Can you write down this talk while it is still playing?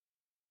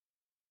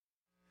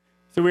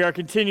So we are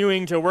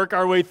continuing to work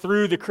our way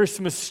through the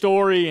Christmas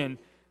story and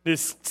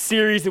this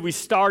series that we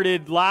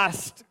started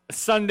last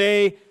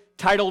Sunday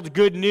titled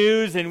Good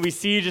News, and we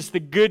see just the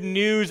good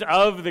news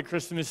of the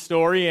Christmas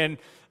story and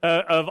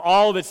of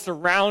all that's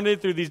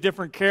surrounded through these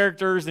different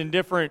characters and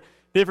different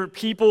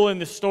people in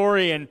the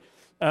story. And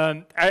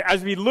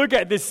as we look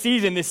at this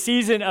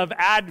season of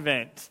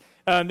Advent,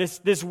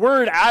 this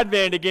word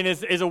Advent, again,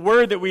 is a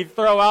word that we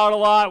throw out a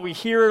lot, we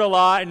hear it a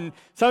lot, and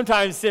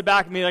sometimes sit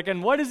back and be like,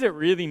 and what does it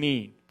really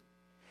mean?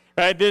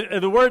 Right?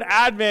 The word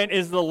Advent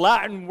is the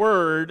Latin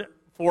word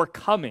for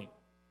coming.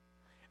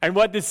 And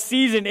what this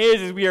season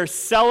is we are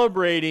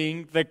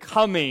celebrating the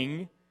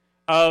coming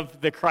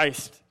of the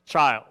Christ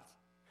child.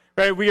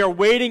 Right? We are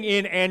waiting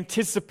in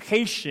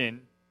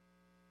anticipation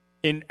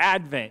in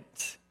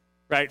Advent,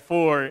 right,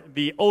 for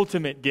the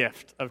ultimate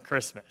gift of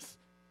Christmas.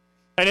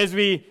 And as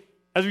we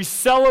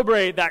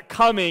celebrate that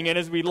coming and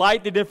as we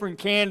light the different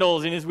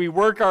candles and as we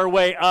work our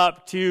way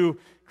up to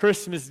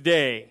Christmas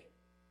Day,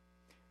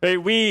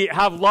 right, we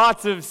have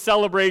lots of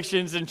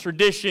celebrations and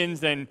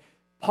traditions and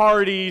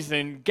parties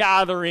and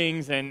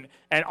gatherings and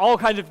all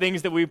kinds of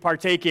things that we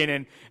partake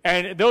in.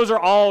 And those are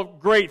all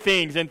great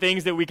things and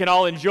things that we can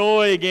all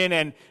enjoy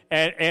again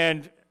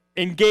and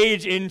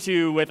engage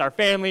into with our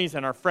families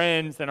and our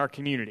friends and our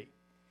community.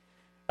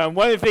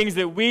 One of the things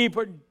that we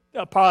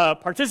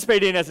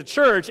participate in as a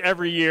church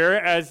every year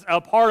as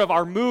a part of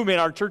our movement,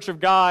 our Church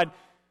of God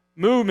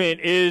movement,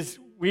 is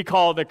we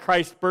call the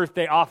Christ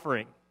birthday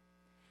offering.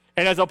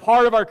 And as a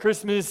part of our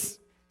Christmas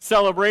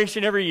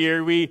celebration every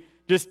year, we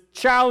just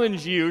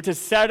challenge you to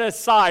set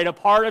aside a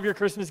part of your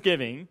Christmas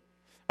giving,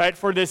 right,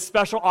 for this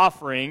special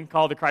offering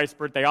called the Christ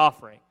birthday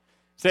offering.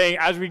 Saying,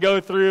 as we go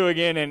through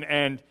again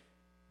and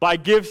buy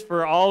gifts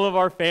for all of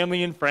our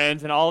family and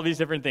friends and all of these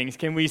different things,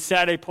 can we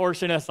set a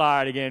portion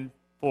aside again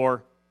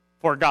for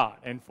God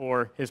and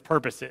for His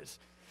purposes?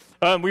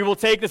 We will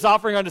take this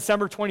offering on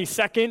December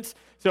 22nd,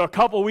 so a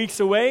couple weeks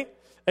away.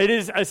 It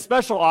is a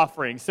special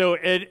offering, so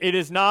it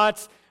is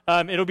not...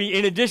 it'll be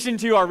in addition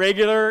to our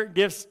regular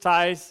gifts,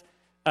 tithes,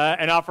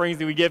 and offerings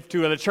that we give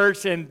to the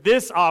church. And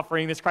this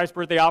offering, this Christ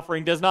birthday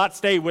offering, does not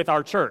stay with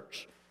our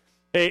church.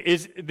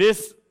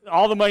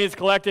 All the money is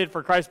collected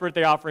for Christ's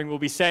birthday offering will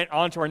be sent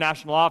onto our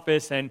national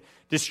office and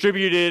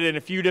distributed in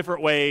a few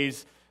different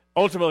ways,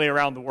 ultimately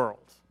around the world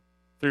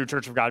through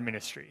Church of God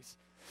Ministries.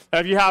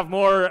 If you have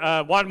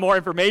want more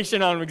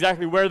information on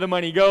exactly where the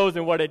money goes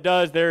and what it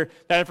does, that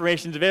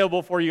information is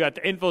available for you at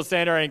the Info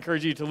Center. I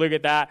encourage you to look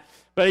at that.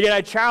 But again,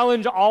 I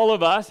challenge all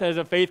of us as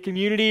a faith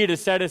community to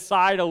set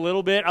aside a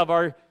little bit of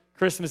our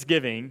Christmas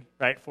giving,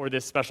 right, for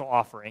this special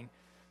offering.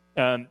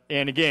 And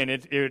again,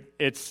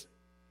 it's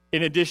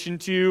in addition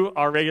to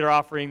our regular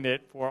offering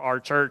that for our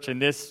church,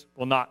 and this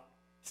will not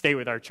stay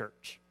with our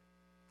church.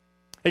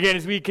 Again,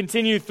 as we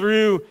continue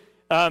through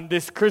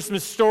this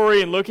Christmas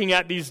story and looking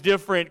at these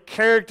different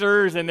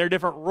characters and their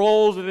different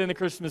roles within the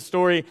Christmas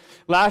story,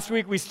 last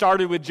week we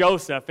started with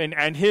Joseph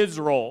and his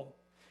role,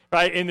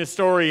 right, in the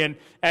story.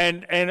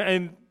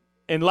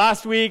 And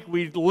last week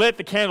we lit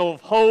the candle of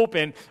hope,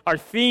 and our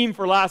theme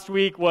for last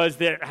week was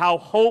that how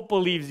hope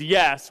believes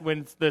yes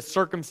when the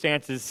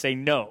circumstances say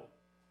no.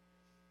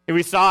 And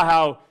we saw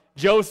how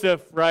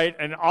Joseph, right,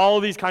 and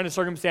all these kind of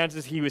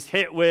circumstances he was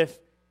hit with,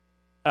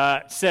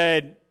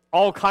 said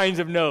all kinds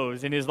of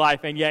no's in his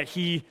life, and yet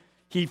he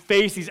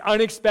faced these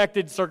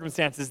unexpected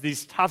circumstances,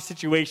 these tough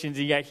situations,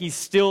 and yet he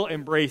still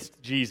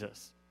embraced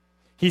Jesus.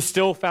 He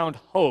still found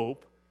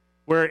hope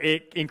where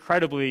it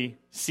incredibly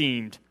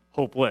seemed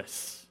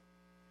hopeless.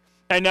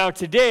 And now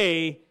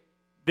today,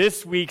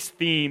 this week's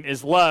theme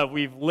is love.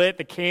 We've lit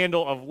the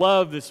candle of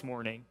love this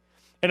morning.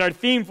 And our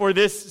theme for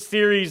this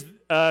series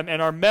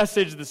and our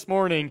message this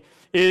morning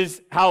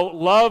is how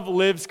love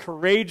lives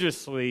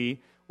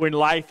courageously when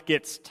life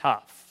gets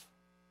tough.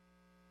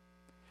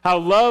 How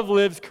love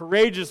lives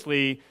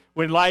courageously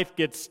when life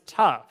gets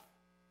tough.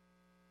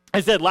 I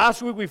said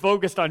last week we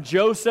focused on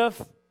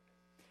Joseph.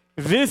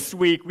 This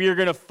week we are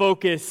going to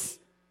focus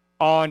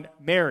on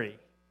Mary.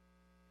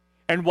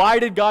 And why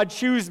did God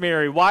choose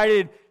Mary?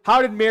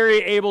 How did Mary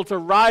able to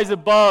rise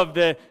above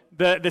the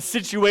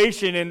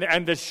situation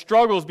and the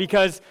struggles?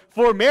 Because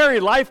for Mary,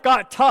 life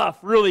got tough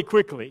really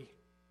quickly.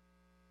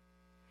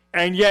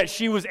 And yet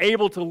she was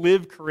able to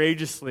live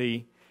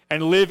courageously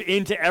and live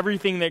into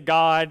everything that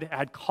God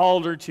had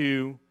called her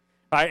to,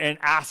 right, and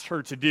asked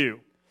her to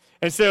do.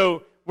 And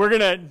so we're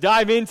going to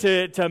dive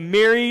into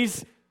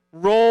Mary's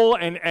role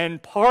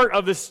and part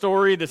of the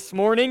story this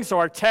morning. So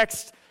our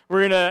text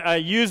we're going to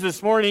use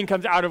this morning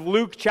comes out of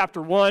Luke chapter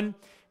 1,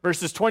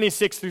 verses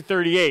 26 through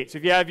 38. So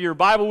if you have your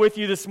Bible with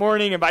you this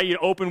morning, I invite you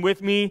to open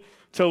with me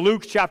to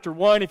Luke chapter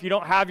 1. If you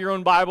don't have your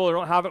own Bible or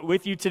don't have it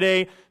with you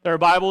today, there are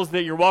Bibles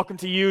that you're welcome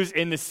to use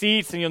in the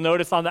seats, and you'll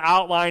notice on the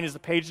outline is the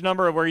page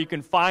number of where you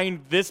can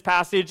find this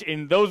passage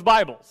in those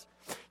Bibles.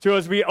 So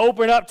as we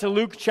open up to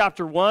Luke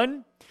chapter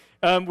 1,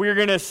 we're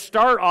going to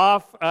start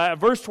off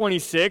verse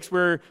 26,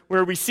 where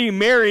we see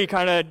Mary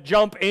kind of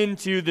jump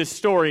into this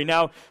story.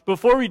 Now,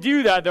 before we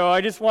do that, though,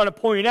 I just want to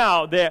point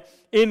out that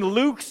in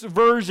Luke's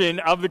version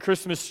of the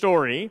Christmas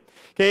story,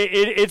 okay,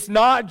 it's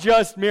not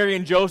just Mary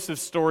and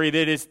Joseph's story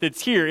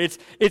that's here. It's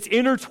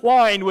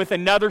intertwined with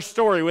another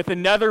story, with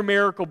another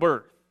miracle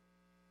birth,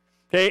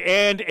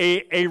 okay, and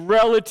a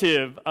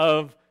relative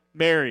of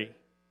Mary.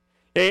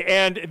 Okay,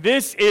 and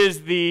this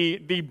is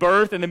the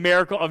birth and the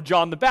miracle of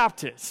John the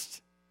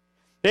Baptist.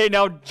 Okay,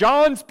 now,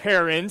 John's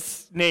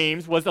parents'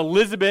 names was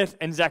Elizabeth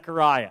and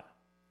Zechariah.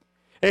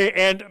 Okay,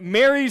 and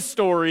Mary's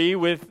story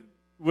with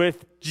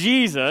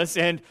Jesus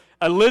and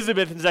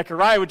Elizabeth and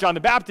Zechariah with John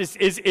the Baptist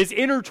is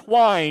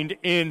intertwined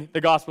in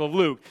the Gospel of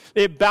Luke.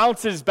 It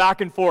bounces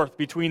back and forth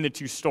between the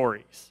two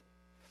stories.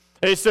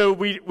 Okay, so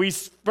we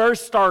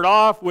first start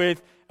off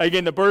with,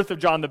 again, the birth of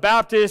John the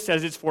Baptist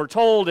as it's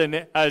foretold,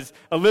 and as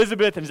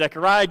Elizabeth and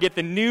Zechariah get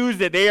the news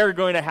that they are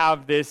going to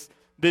have this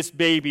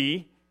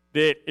baby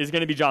that is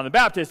going to be John the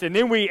Baptist. And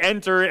then we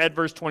enter at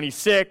verse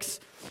 26,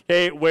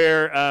 okay,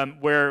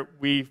 where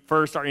we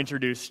first are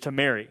introduced to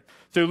Mary.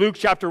 So Luke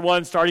chapter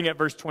 1, starting at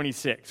verse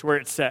 26, where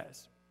it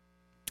says,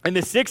 "In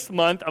the 6th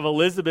month of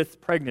Elizabeth's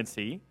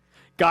pregnancy,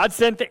 God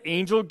sent the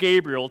angel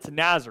Gabriel to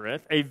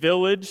Nazareth, a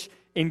village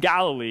in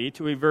Galilee,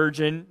 to a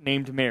virgin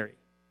named Mary.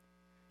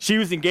 She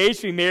was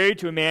engaged to be married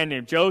to a man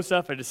named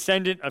Joseph, a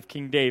descendant of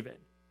King David.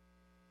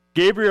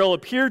 Gabriel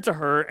appeared to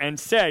her and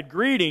said,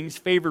 'Greetings,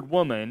 favored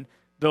woman,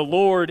 the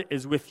Lord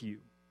is with you.'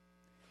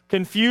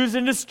 Confused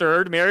and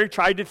disturbed, Mary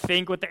tried to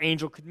think what the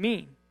angel could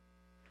mean.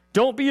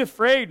 'Don't be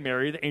afraid,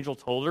 Mary,' the angel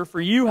told her, 'for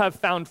you have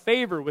found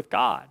favor with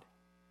God.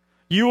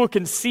 You will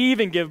conceive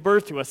and give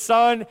birth to a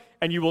son,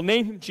 and you will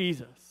name him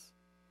Jesus.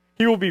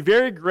 He will be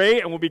very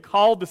great and will be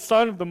called the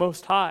Son of the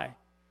Most High.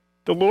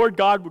 The Lord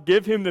God will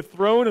give him the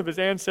throne of his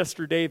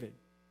ancestor David,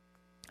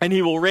 and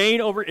he will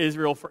reign over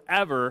Israel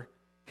forever.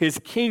 His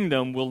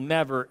kingdom will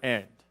never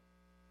end.'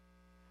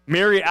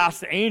 Mary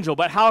asked the angel,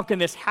 'But how can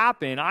this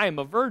happen? I am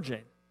a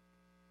virgin.'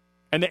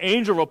 And the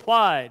angel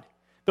replied,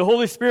 'The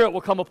Holy Spirit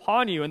will come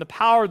upon you, and the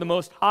power of the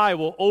Most High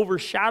will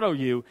overshadow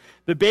you.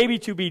 The baby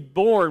to be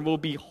born will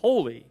be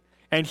holy,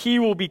 and he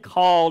will be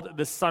called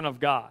the Son of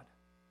God.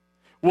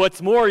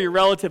 What's more, your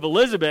relative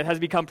Elizabeth has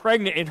become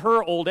pregnant in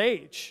her old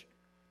age.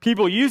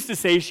 People used to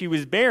say she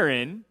was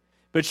barren,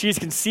 but she's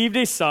conceived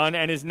a son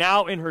and is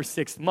now in her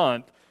 6th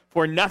month,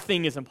 for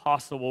nothing is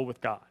impossible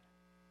with God.'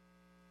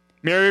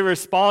 Mary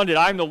responded,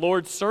 'I am the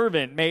Lord's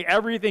servant. May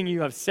everything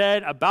you have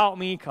said about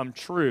me come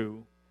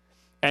true.'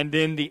 And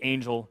then the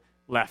angel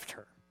left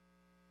her."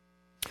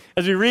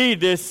 As we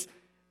read this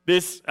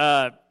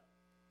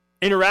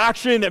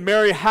interaction that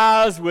Mary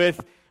has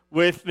with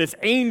this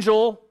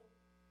angel,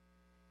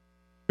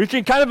 we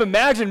can kind of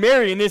imagine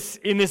Mary in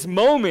this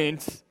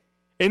moment,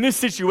 in this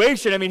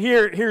situation. I mean,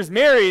 here's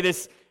Mary,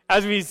 this,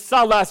 as we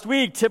saw last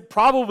week,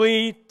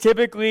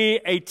 typically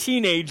a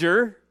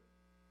teenager,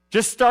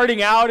 just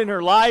starting out in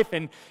her life,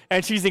 and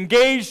she's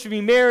engaged to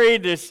be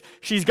married.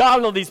 She's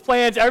got all these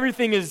plans.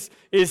 Everything is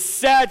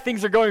set.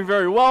 Things are going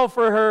very well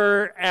for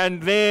her,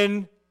 and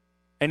then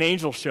an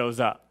angel shows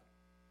up.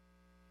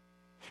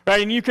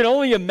 Right? And you can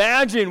only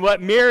imagine what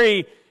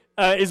Mary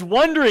is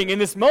wondering in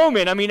this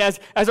moment. I mean, as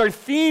our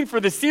theme for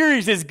the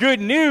series is good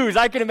news,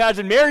 I can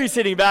imagine Mary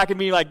sitting back and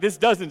being like, "This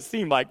doesn't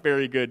seem like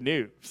very good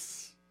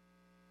news."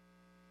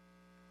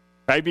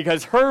 Right?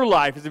 Because her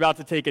life is about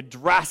to take a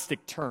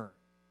drastic turn.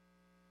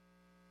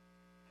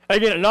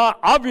 Again, not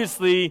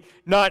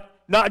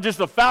just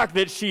the fact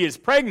that she is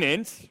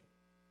pregnant,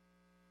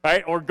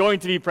 right, or going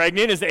to be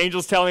pregnant, as the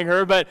angel's telling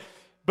her, but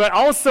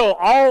also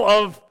all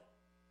of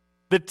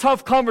the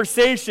tough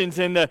conversations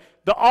and the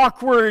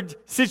awkward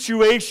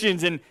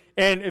situations and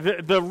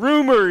the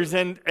rumors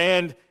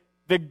and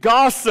the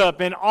gossip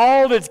and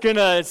all that's going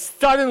to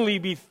suddenly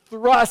be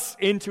thrust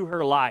into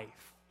her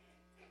life.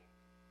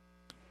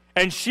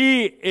 And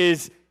she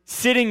is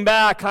sitting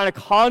back, kind of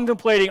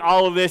contemplating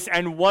all of this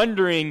and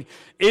wondering,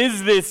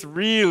 is this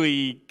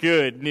really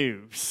good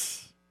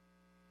news?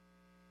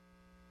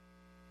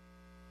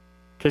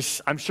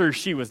 Because I'm sure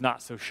she was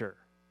not so sure.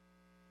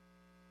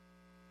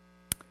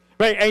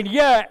 Right, and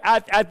yet,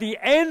 at the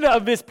end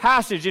of this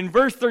passage, in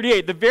verse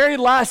 38, the very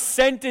last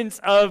sentence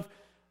of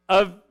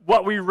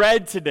what we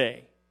read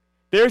today,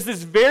 there's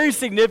this very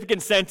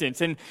significant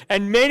sentence. And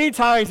many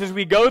times as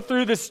we go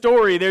through the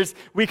story,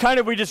 we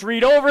just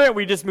read over it,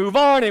 we just move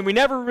on, and we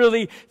never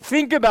really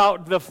think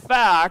about the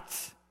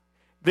fact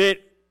that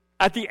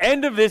at the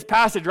end of this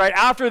passage, right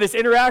after this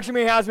interaction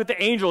he has with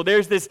the angel,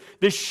 there's this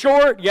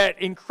short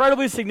yet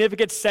incredibly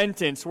significant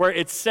sentence where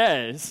it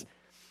says,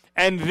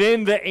 "And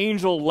then the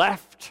angel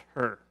left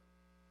her."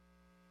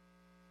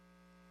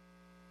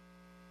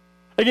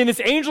 Again,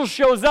 this angel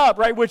shows up,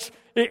 right, which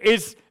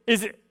is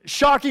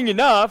shocking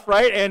enough,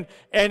 right, and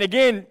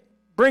again,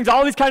 brings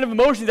all these kind of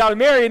emotions out of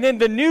Mary, and then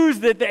the news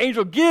that the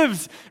angel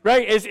gives,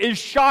 right, is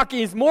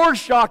shocking, is more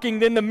shocking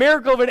than the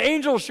miracle of an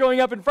angel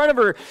showing up in front of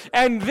her,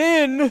 and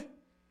then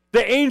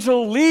the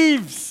angel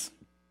leaves.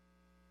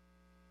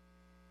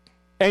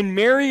 And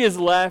Mary is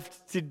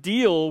left to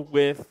deal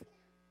with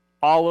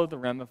all of the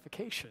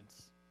ramifications.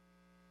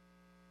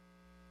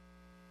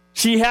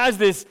 She has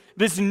this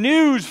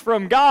news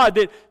from God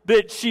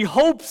that she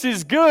hopes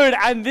is good,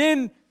 and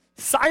then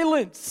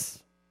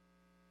silence.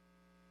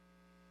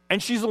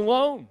 And she's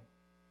alone.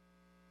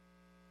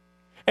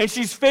 And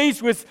she's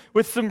faced with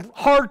some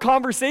hard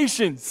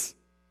conversations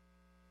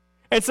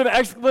and some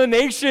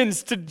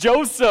explanations to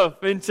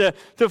Joseph and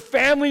to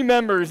family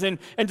members and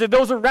to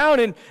those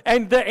around,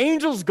 and the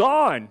angel's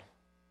gone.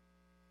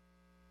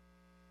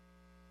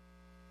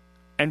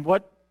 And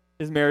what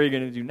is Mary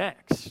going to do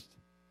next?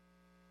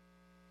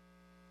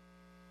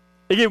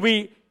 Again,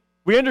 we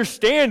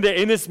understand that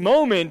in this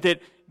moment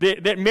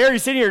that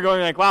Mary's sitting here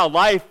going like, wow,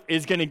 life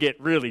is going to get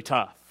really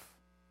tough.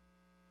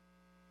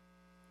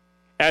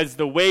 As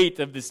the weight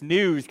of this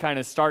news kind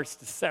of starts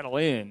to settle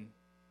in.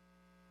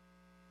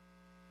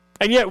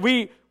 And yet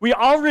we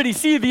already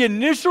see the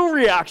initial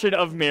reaction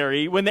of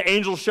Mary when the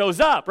angel shows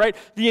up, right?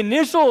 The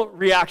initial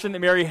reaction that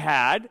Mary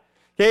had,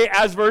 okay,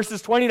 as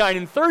verses 29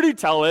 and 30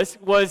 tell us,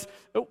 was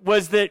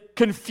that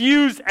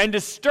confused and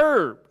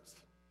disturbed.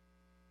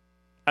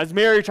 As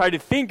Mary tried to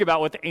think about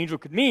what the angel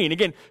could mean.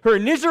 Again, her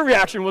initial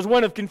reaction was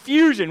one of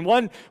confusion,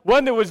 one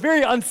that was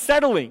very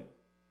unsettling.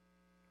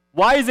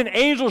 Why is an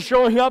angel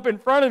showing up in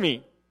front of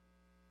me?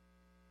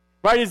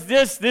 Right? Is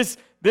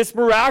this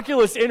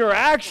miraculous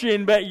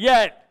interaction, but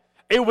yet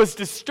it was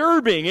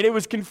disturbing and it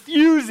was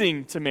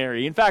confusing to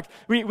Mary. In fact,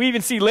 we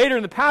even see later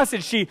in the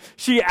passage,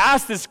 she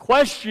asked this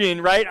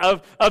question, right,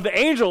 of the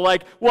angel,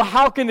 like, well,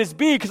 how can this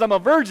be? Because I'm a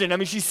virgin. I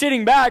mean, she's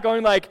sitting back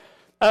going like,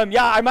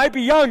 yeah, I might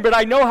be young, but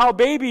I know how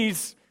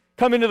babies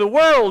come into the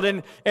world,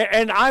 and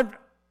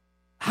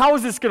how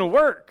is this going to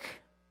work?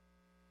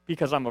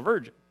 Because I'm a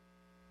virgin.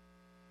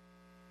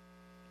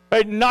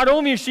 Right? Not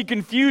only is she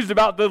confused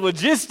about the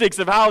logistics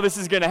of how this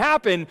is going to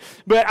happen,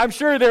 but I'm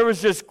sure there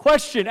was just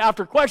question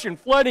after question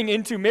flooding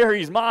into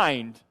Mary's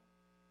mind.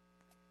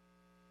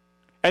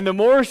 And the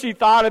more she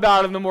thought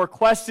about it, and the more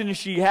questions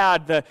she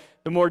had, the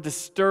more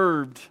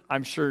disturbed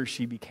I'm sure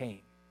she became.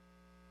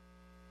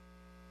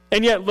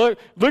 And yet,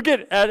 look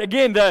at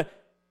again, the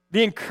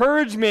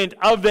encouragement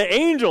of the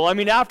angel. I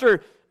mean,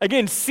 after,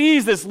 again,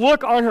 sees this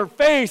look on her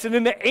face, and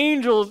then the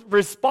angel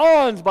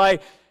responds by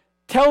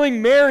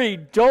telling Mary,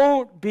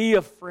 don't be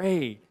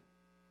afraid.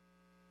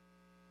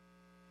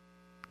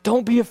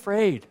 Don't be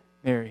afraid,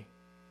 Mary.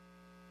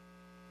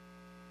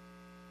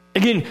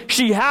 Again,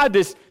 she had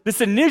this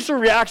initial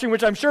reaction,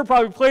 which I'm sure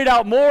probably played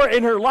out more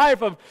in her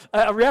life, of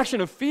a reaction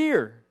of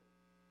fear.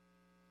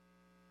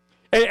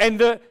 And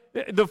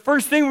the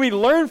first thing we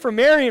learn from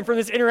Mary and from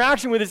this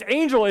interaction with this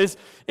angel is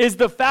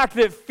the fact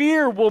that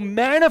fear will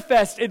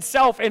manifest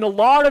itself in a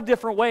lot of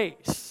different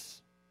ways.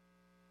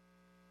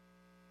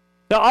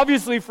 Now,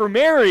 obviously for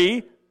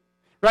Mary,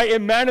 right,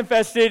 it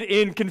manifested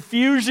in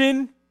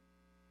confusion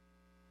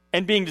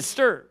and being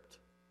disturbed.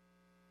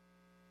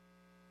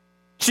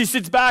 She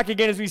sits back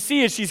again as we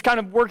see it. She's kind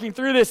of working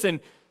through this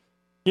and,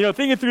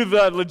 thinking through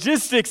the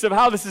logistics of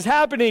how this is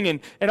happening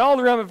and all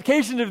the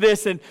ramifications of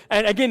this. And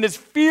again, this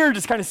fear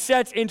just kind of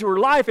sets into her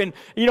life. And,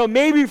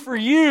 maybe for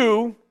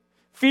you,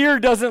 fear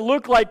doesn't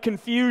look like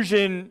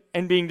confusion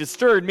and being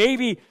disturbed.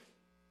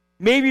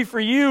 Maybe for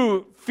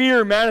you,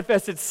 fear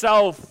manifests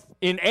itself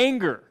in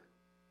anger.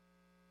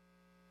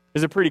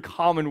 Is a pretty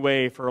common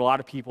way for a lot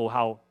of people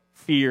how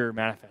fear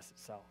manifests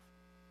itself.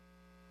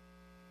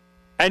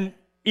 And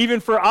even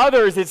for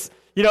others, it's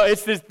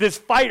this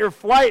fight or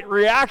flight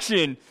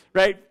reaction,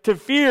 right, to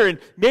fear. And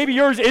maybe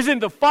yours isn't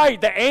the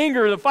fight, the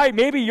anger, the fight.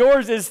 Maybe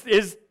yours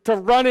is to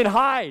run and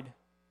hide.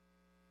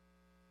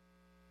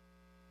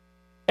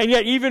 And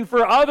yet, even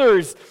for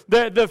others,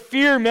 the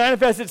fear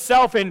manifests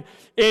itself in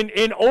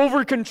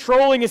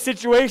over-controlling a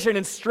situation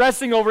and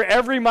stressing over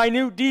every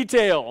minute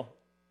detail.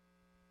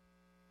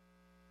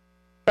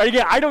 Right,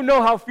 again, I don't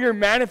know how fear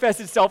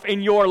manifests itself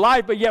in your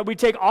life, but yet we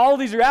take all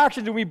these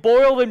reactions and we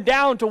boil them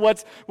down to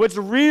what's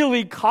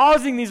really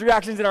causing these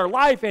reactions in our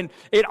life, and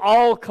it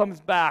all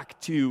comes back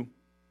to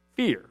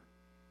fear.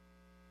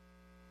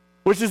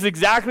 Which is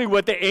exactly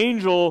what the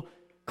angel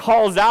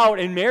calls out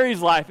in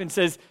Mary's life and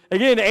says,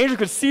 again, the angel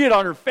could see it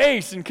on her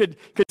face and could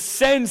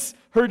sense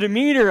her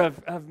demeanor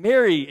of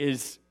Mary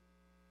is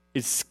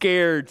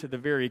scared to the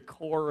very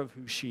core of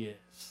who she is.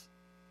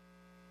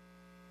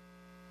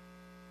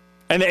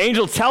 And the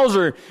angel tells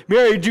her,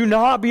 Mary, do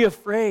not be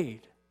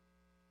afraid.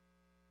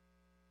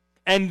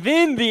 And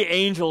then the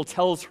angel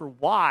tells her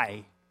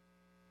why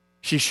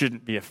she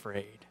shouldn't be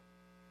afraid.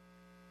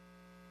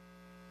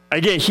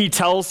 Again, he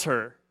tells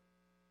her,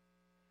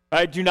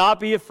 right, do not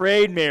be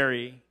afraid,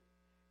 Mary,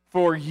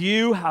 for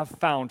you have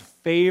found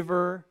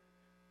favor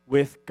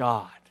with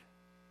God.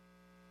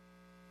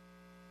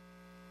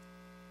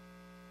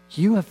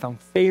 You have found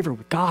favor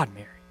with God,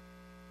 Mary.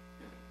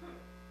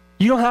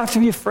 You don't have to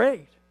be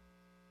afraid.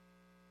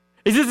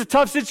 Is this a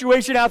tough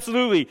situation?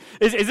 Absolutely.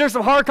 Is there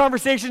some hard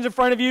conversations in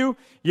front of you?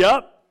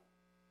 Yep.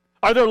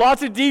 Are there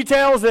lots of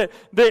details that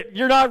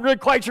you're not really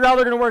quite sure how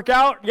they're going to work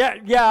out?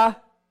 Yeah.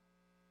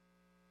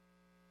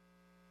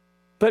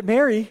 But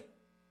Mary,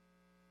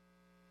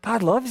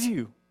 God loves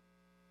you.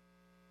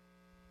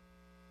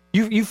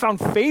 You found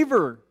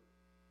favor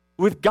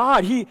with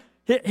God.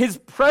 His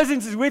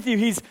presence is with you.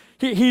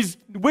 He's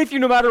with you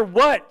no matter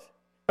what.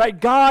 Right?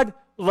 God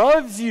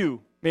loves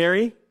you,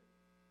 Mary.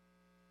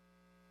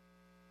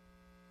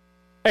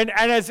 And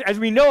as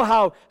we know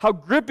how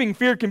gripping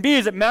fear can be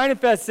as it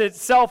manifests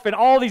itself in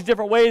all these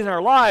different ways in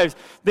our lives,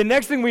 the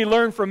next thing we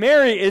learn from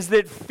Mary is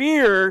that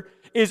fear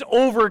is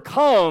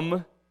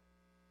overcome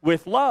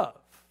with love.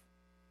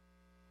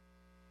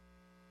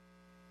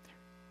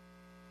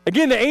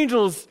 Again, the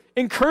angel's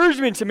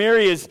encouragement to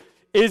Mary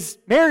is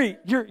Mary,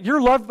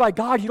 you're loved by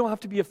God. You don't have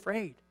to be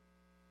afraid.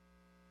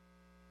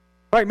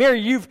 Right, Mary,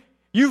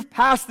 you've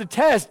passed the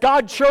test.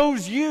 God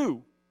chose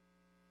you.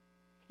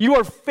 You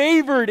are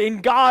favored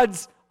in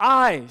God's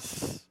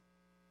eyes.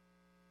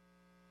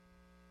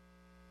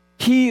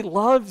 He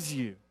loves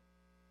you.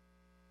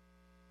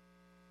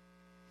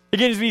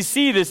 Again, as we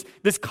see this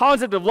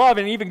concept of love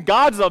and even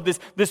God's love,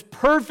 this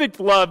perfect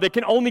love that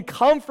can only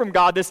come from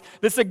God,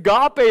 this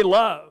agape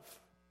love,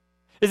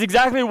 is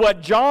exactly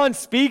what John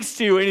speaks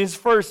to in his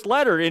first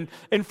letter. In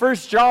 1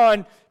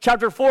 John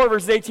chapter 4,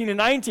 verses 18 and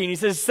 19, he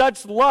says,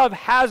 such love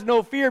has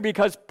no fear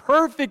because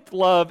perfect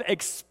love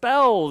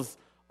expels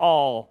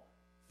all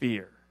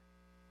fear.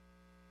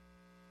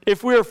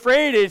 If we're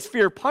afraid, it's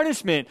fear of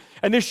punishment.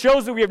 And this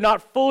shows that we have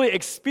not fully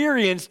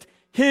experienced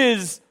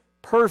his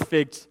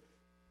perfect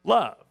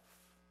love.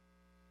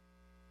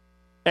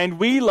 And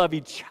we love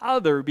each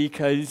other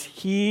because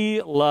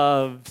he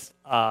loves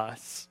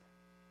us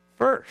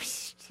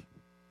first.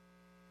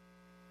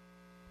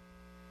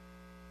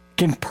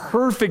 Again,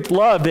 perfect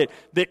love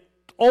that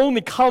only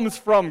comes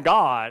from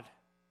God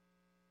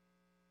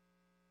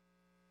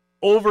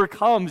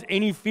overcomes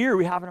any fear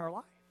we have in our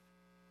life.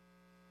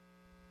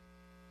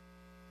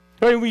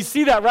 And we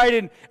see that,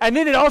 right? And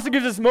then it also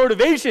gives us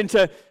motivation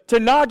to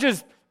not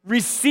just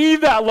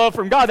receive that love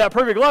from God, that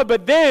perfect love,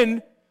 but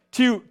then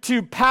to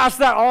pass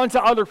that on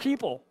to other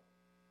people.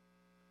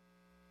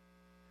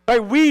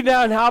 Right? We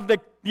now have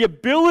the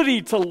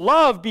ability to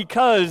love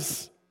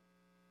because,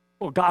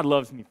 well, God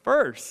loves me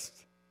first.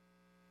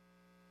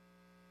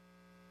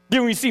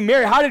 Then we see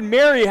Mary. How did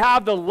Mary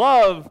have the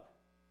love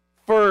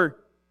for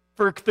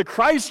the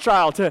Christ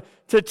child,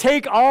 to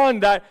take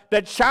on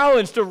that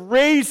challenge, to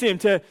raise him,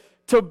 to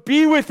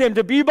be with him,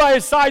 to be by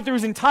his side through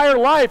his entire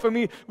life? I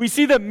mean, we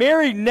see that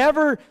Mary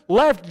never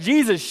left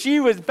Jesus.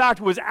 She was, in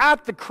fact, was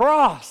at the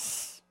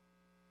cross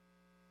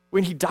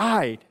when he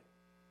died.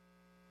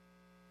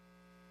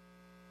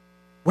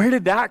 Where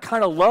did that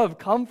kind of love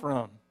come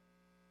from?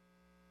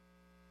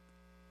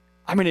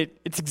 I mean,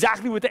 it's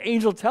exactly what the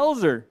angel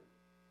tells her.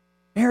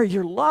 Mary,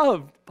 you're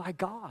loved by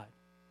God.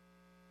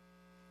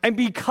 And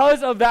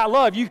because of that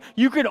love,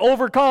 you can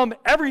overcome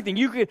everything.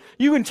 You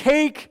can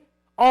take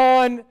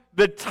on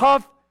the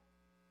tough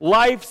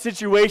life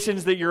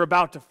situations that you're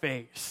about to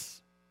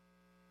face.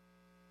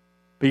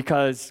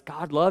 Because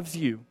God loves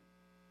you.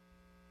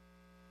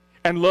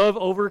 And love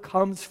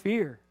overcomes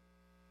fear.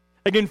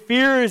 Again,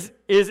 fear is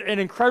an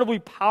incredibly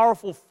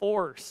powerful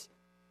force.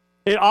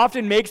 It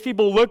often makes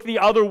people look the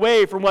other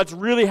way from what's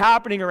really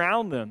happening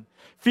around them.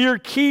 Fear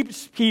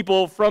keeps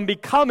people from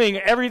becoming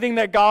everything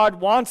that God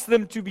wants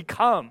them to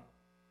become.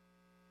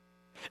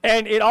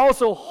 And it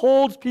also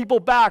holds people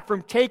back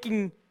from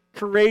taking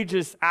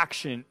courageous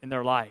action in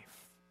their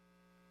life.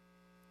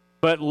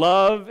 But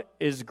love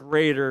is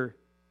greater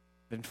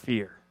than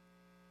fear.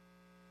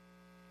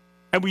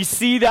 And we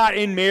see that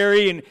in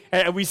Mary,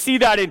 and we see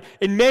that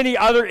in many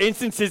other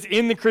instances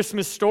in the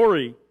Christmas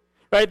story.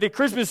 Right? The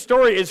Christmas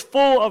story is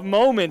full of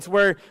moments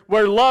where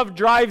love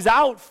drives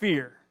out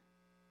fear.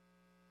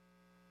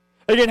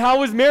 Again, how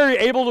was Mary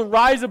able to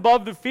rise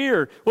above the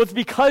fear? Well, it's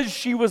because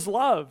she was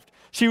loved.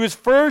 She was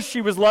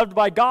loved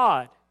by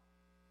God.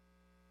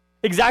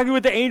 Exactly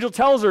what the angel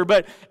tells her,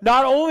 but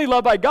not only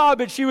loved by God,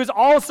 but she was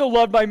also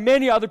loved by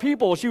many other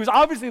people. She was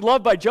obviously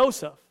loved by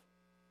Joseph.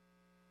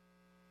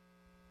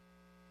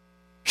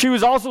 She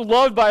was also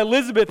loved by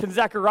Elizabeth and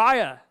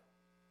Zechariah.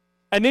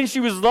 And then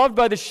she was loved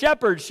by the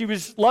shepherds. She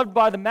was loved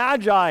by the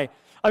Magi.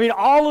 I mean,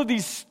 all of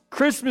these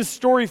Christmas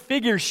story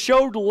figures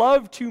showed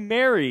love to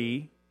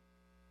Mary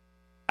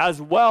as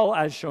well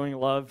as showing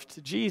love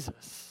to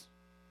Jesus.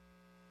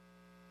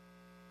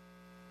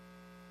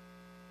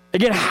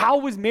 Again, how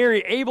was Mary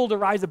able to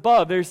rise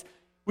above?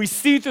 We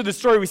see through the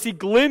story, we see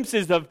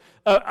glimpses of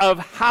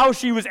how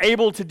she was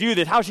able to do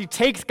this, how she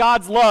takes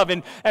God's love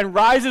and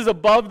rises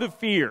above the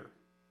fear.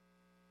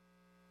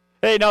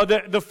 Hey, now,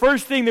 the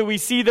first thing that we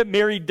see that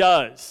Mary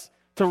does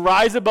to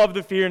rise above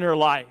the fear in her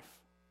life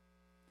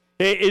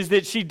is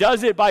that she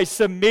does it by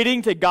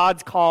submitting to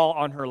God's call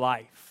on her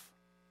life.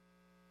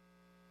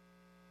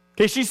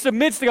 Okay, she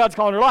submits to God's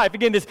call on her life.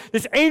 Again,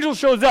 this angel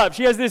shows up.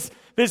 She has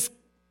this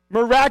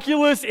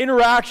miraculous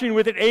interaction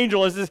with an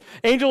angel as this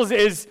angel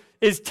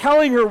is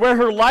telling her where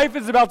her life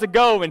is about to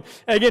go. And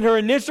again, her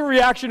initial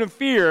reaction of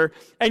fear.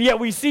 And yet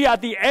we see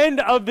at the end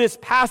of this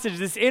passage,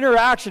 this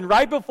interaction,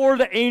 right before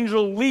the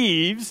angel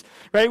leaves,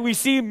 right, we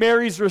see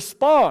Mary's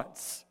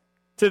response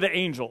to the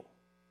angel.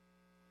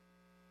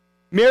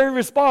 Mary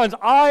responds,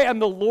 I am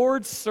the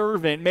Lord's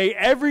servant. May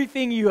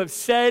everything you have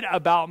said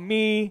about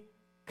me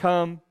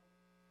come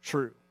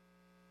true.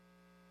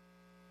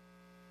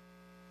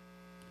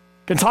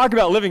 Can talk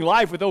about living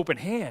life with open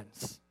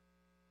hands.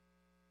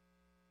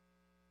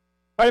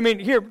 Right, I mean,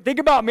 here, think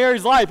about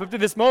Mary's life up to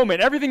this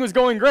moment. Everything was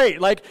going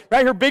great. Like,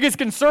 right, her biggest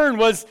concern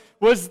was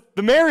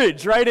the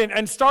marriage, right,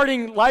 and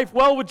starting life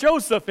well with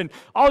Joseph and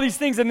all these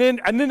things. And then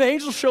the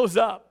angel shows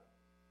up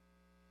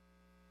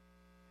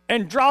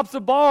and drops a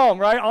bomb,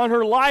 right, on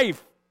her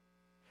life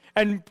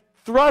and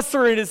thrusts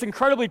her in this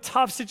incredibly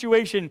tough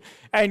situation.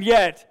 And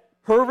yet,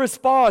 her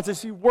response as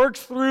she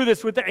works through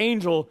this with the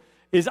angel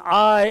is,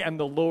 I am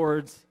the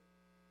Lord's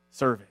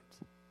servant.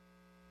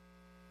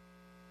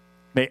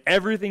 May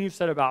everything you've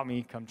said about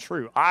me come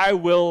true. I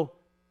will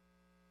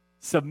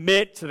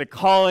submit to the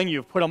calling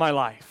you've put on my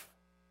life.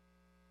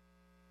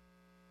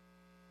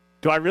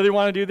 Do I really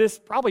want to do this?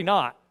 Probably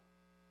not.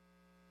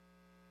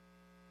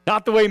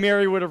 Not the way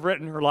Mary would have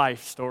written her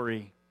life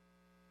story.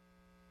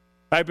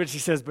 Right? But she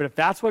says, but if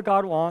that's what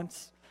God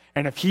wants,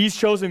 and if he's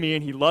chosen me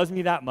and he loves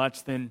me that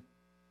much, then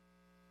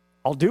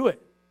I'll do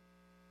it.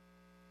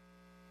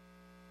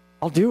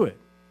 I'll do it.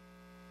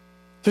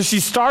 So she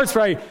starts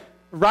by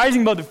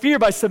rising above the fear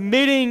by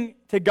submitting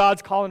to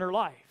God's call in her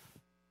life.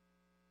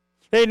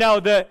 Hey, now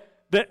the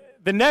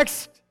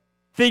next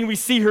thing we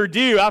see her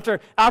do after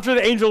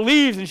the angel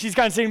leaves and she's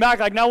kind of sitting back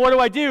like, now what do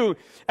I do?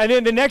 And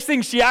then the next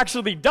thing she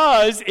actually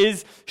does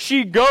is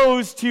she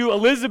goes to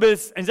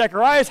Elizabeth's and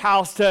Zechariah's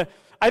house to,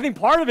 I think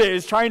part of it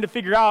is trying to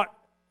figure out,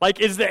 like,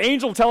 is the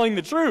angel telling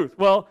the truth?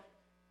 Well,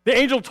 the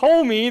angel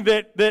told me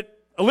that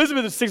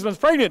Elizabeth is 6 months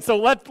pregnant,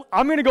 so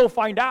I'm going to go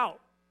find out.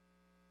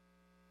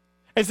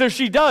 And so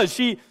she does.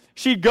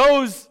 She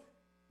goes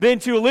then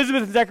to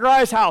Elizabeth and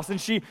Zechariah's house,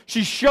 and she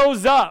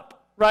shows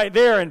up right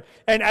there.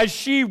 And as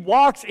she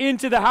walks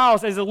into the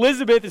house, as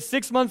Elizabeth is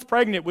 6 months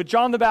pregnant with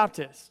John the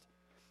Baptist,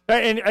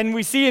 right, and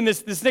we see in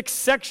this next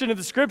section of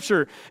the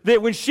scripture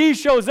that when she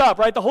shows up,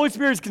 right, the Holy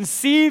Spirit has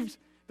conceived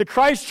the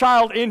Christ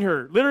child in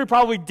her, literally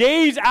probably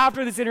days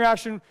after this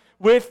interaction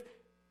with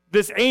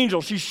this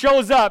angel. She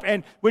shows up,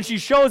 and when she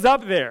shows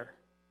up there,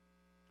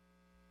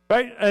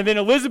 right? And then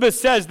Elizabeth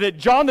says that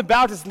John the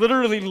Baptist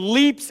literally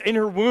leaps in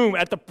her womb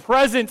at the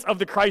presence of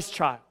the Christ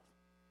child.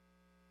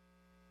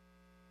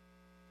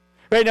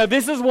 Right, now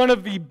this is one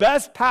of the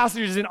best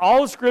passages in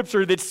all of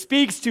Scripture that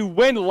speaks to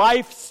when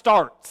life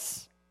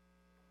starts.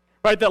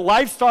 Right, that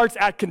life starts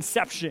at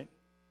conception.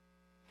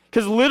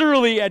 Because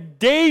literally at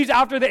days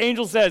after the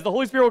angel says, the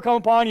Holy Spirit will come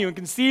upon you and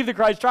conceive the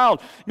Christ child,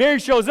 Mary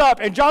shows up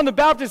and John the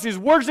Baptist is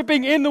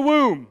worshiping in the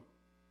womb.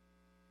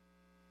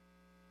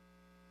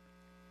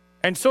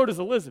 And so does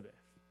Elizabeth.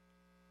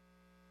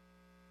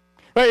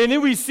 Right, and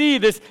then we see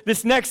this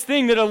next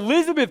thing that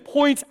Elizabeth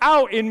points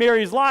out in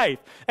Mary's life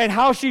and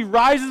how she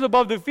rises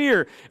above the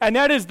fear. And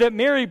that is that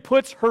Mary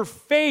puts her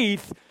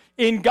faith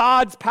in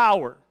God's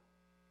power.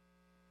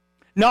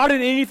 Not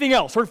in anything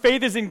else. Her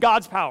faith is in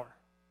God's power.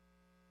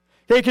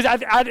 Okay,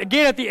 because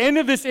again, at the end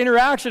of this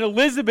interaction,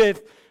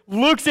 Elizabeth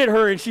looks at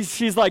her and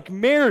she's like,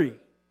 Mary,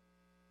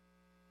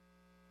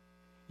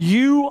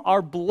 you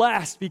are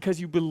blessed because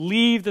you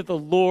believe that the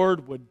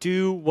Lord would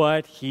do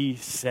what he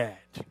said.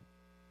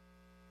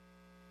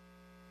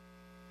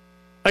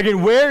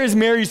 Again, where is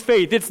Mary's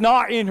faith? It's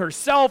not in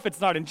herself. It's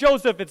not in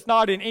Joseph. It's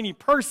not in any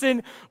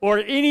person or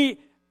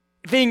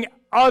anything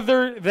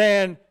other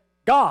than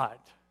God.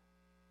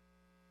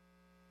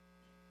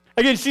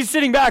 Again, she's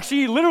sitting back.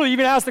 She literally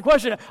even asked the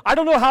question, I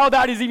don't know how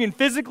that is even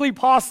physically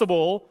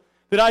possible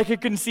that I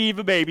could conceive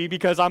a baby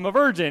because I'm a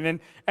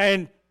virgin.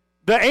 And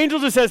the angel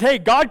just says, hey,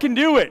 God can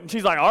do it. And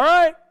she's like, all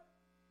right.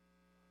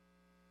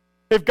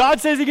 If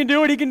God says he can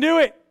do it, he can do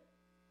it.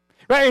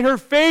 Right? And her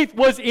faith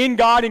was in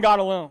God and God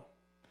alone.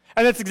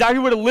 And that's exactly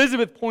what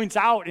Elizabeth points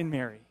out in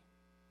Mary.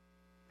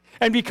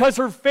 And because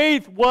her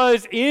faith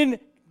was in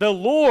the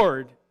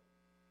Lord,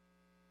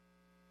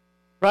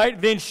 right,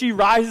 then she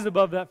rises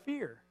above that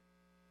fear.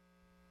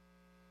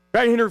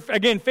 Right? And her,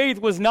 again,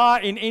 faith was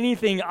not in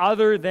anything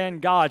other than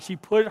God. She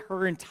put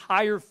her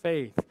entire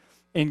faith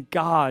in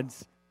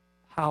God's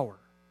power.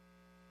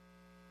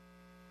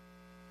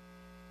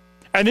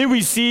 And then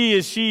we see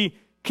as she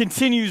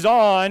continues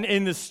on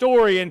in the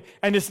story, and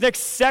this next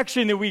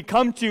section that we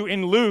come to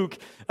in Luke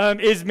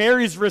is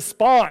Mary's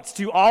response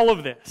to all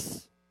of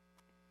this.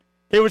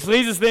 Okay, which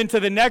leads us then to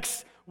the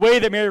next way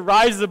that Mary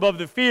rises above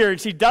the fear,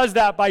 and she does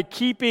that by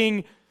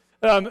keeping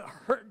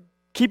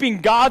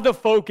God the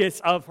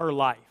focus of her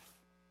life.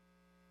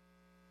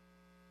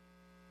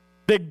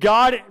 That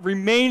God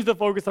remains the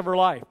focus of her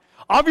life.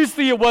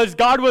 Obviously,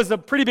 God was a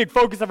pretty big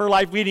focus of her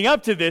life leading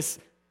up to this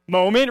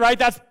moment, right?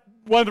 That's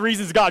one of the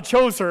reasons God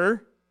chose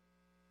her.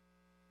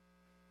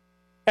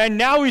 And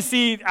now we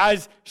see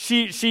as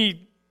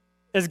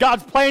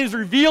God's plan is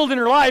revealed in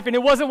her life, and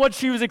it wasn't what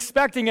she was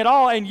expecting at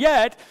all, and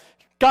yet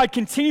God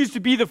continues to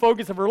be the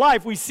focus of her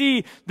life. We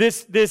see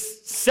this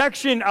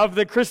section of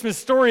the Christmas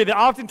story that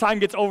oftentimes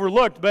gets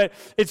overlooked, but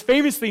it's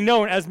famously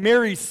known as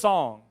Mary's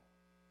song.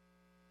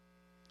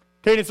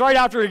 Okay, and it's right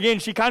after, again,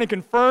 she kind of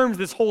confirms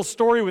this whole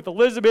story with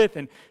Elizabeth,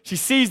 and she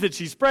sees that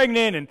she's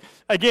pregnant, and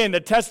again, the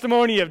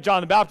testimony of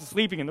John the Baptist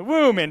sleeping in the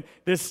womb, and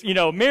this,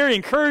 Mary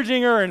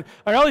encouraging her, and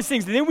all these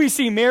things. And then we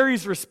see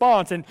Mary's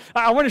response, and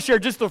I want to share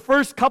just the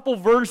first couple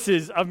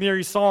verses of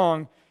Mary's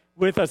song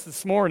with us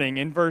this morning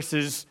in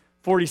verses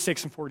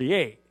 46 and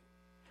 48.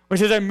 When it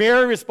says that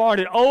Mary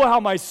responded, "Oh, how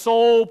my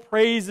soul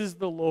praises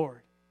the Lord.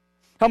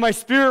 How my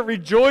spirit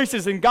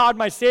rejoices in God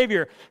my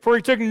Savior, for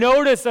he took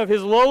notice of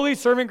his lowly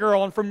servant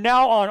girl, and from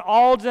now on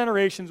all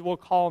generations will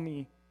call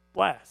me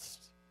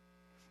blessed."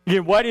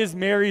 Again, what is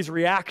Mary's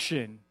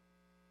reaction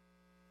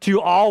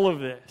to all of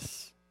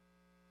this?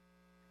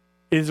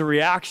 It is a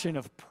reaction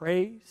of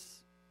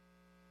praise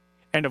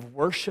and of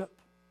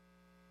worship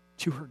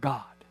to her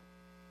God.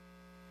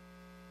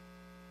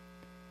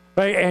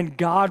 Right? And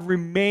God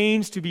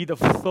remains to be the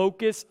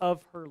focus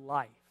of her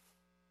life.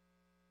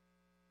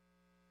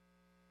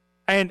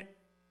 And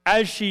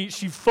as she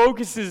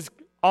focuses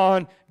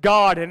on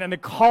God and the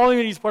calling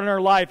that he's put in her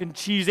life, and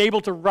she's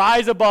able to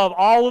rise above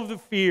all of the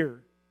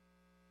fear.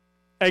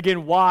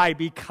 Again, why?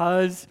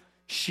 Because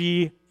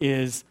she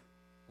is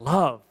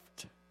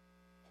loved.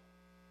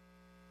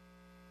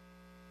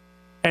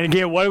 And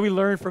again, what do we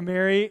learn from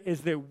Mary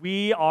is that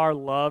we are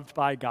loved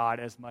by God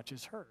as much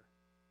as her.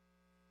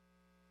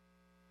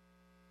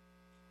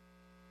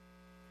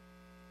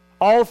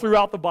 All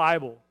throughout the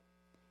Bible,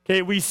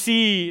 okay, we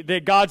see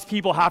that God's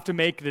people have to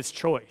make this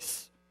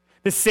choice.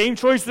 The same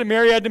choice that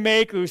Mary had to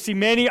make, we see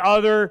many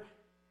other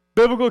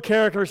biblical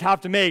characters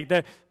have to make.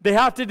 That they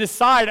have to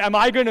decide, am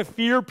I going to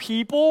fear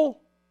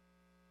people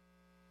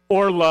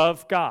or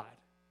love God?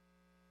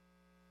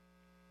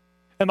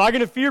 Am I going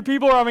to fear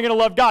people or am I going to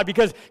love God?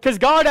 Because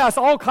God asks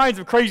all kinds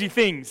of crazy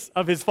things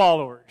of his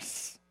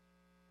followers.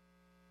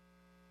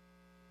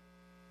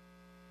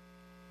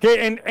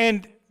 Okay,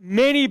 and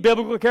many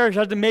biblical characters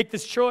have to make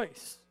this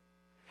choice.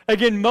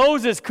 Again,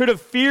 Moses could have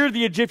feared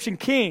the Egyptian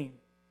king,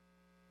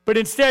 but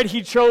instead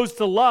he chose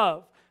to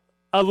love,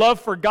 a love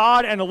for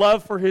God and a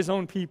love for his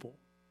own people.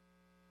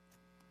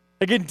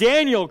 Again,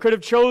 Daniel could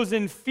have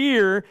chosen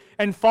fear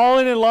and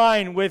fallen in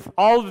line with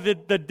all of the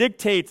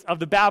dictates of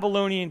the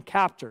Babylonian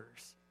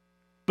captors,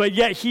 but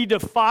yet he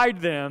defied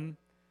them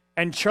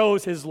and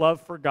chose his love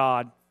for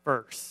God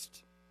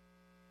first.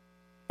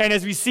 And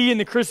as we see in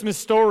the Christmas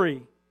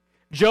story,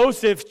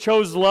 Joseph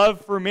chose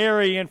love for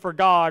Mary and for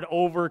God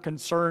over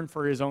concern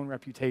for his own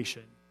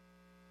reputation.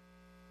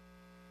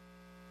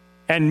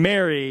 And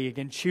Mary,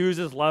 again,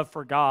 chooses love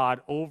for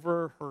God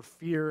over her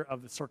fear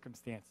of the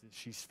circumstances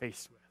she's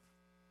faced with.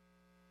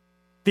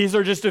 These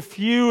are just a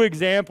few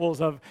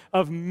examples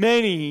of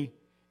many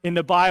in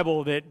the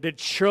Bible that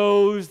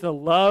chose the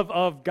love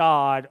of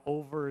God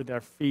over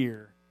their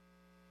fear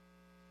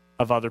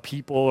of other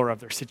people or of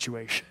their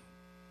situation.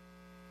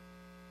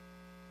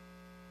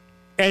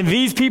 And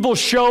these people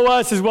show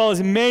us, as well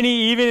as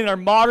many, even in our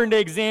modern day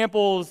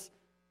examples,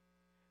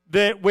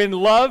 that when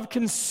love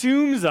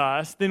consumes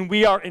us, then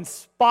we are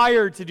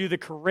inspired to do the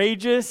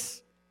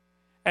courageous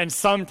and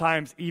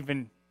sometimes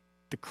even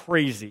the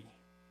crazy.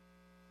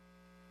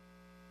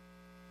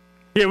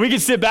 Yeah, we can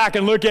sit back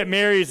and look at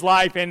Mary's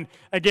life and,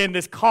 again,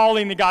 this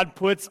calling that God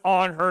puts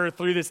on her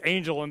through this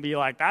angel and be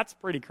like, that's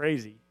pretty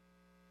crazy.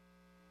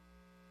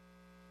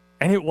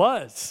 And it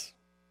was.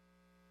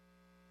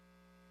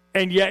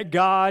 And yet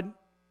God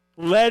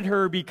led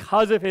her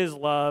because of his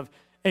love,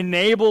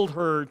 enabled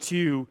her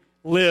to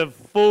live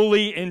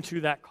fully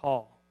into that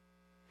call.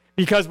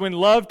 Because when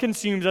love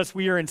consumes us,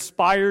 we are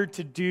inspired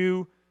to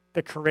do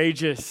the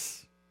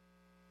courageous,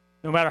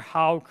 no matter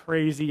how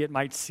crazy it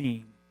might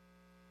seem.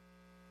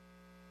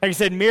 Like I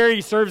said,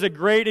 Mary serves a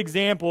great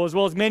example, as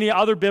well as many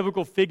other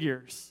biblical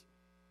figures.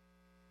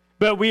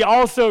 But we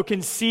also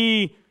can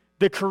see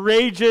the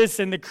courageous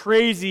and the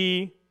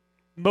crazy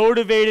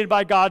motivated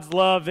by God's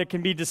love that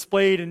can be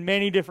displayed in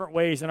many different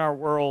ways in our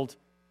world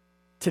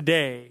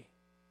today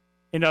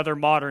in other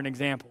modern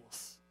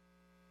examples.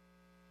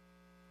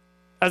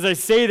 As I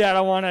say that,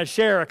 I want to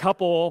share a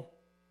couple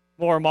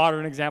more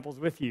modern examples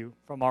with you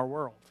from our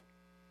world.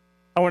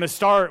 I want to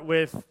start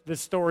with the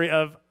story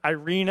of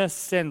Irena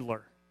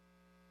Sendler.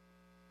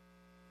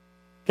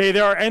 Okay,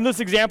 there are endless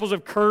examples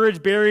of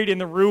courage buried in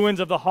the ruins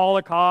of the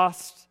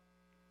Holocaust,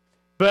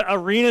 but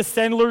Irena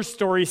Sendler's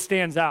story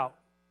stands out.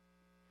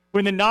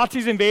 When the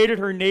Nazis invaded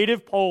her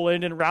native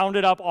Poland and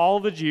rounded up all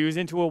the Jews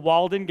into a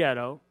walled-in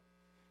ghetto,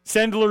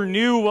 Sendler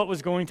knew what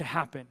was going to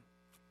happen.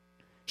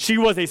 She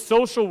was a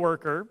social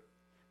worker,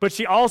 but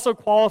she also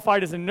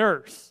qualified as a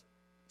nurse,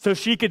 so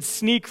she could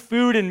sneak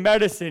food and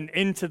medicine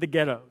into the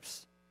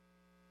ghettos.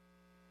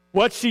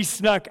 What she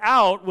snuck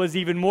out was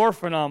even more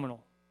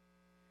phenomenal.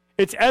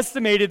 It's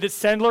estimated that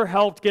Sendler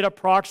helped get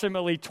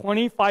approximately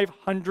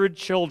 2,500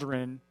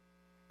 children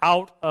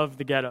out of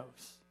the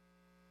ghettos.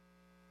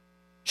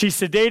 She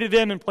sedated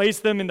them and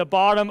placed them in the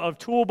bottom of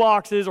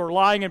toolboxes or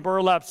lying in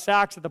burlap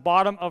sacks at the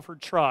bottom of her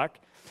truck,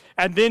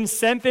 and then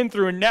sent them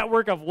through a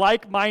network of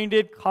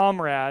like-minded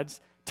comrades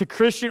to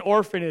Christian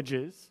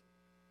orphanages,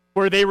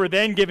 where they were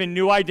then given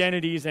new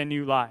identities and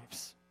new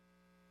lives.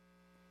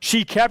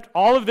 She kept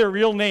all of their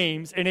real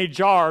names in a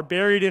jar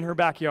buried in her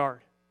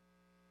backyard.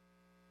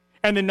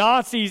 And the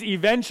Nazis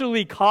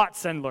eventually caught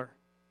Sendler.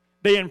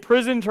 They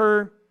imprisoned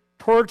her,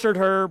 tortured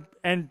her,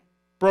 and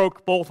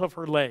broke both of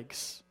her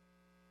legs.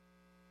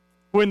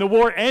 When the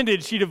war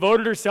ended, she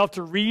devoted herself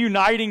to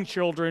reuniting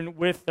children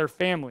with their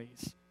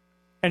families.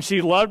 And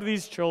she loved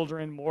these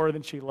children more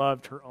than she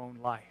loved her own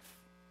life.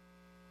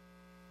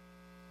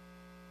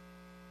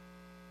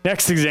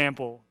 Next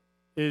example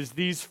is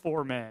these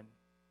four men.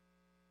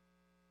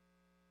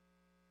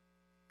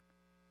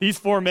 These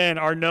four men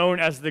are known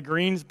as the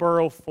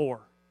Greensboro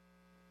Four.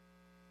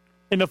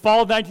 In the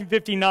fall of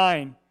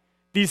 1959,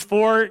 these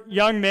four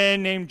young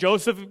men named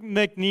Joseph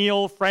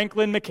McNeil,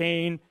 Franklin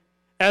McCain,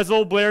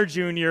 Ezell Blair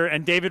Jr.,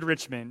 and David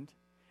Richmond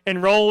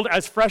enrolled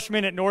as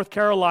freshmen at North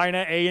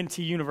Carolina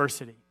A&T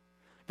University.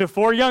 The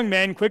four young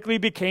men quickly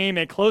became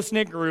a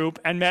close-knit group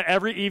and met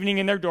every evening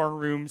in their dorm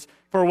rooms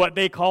for what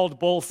they called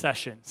bull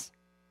sessions.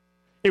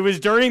 It was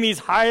during these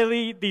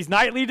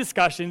nightly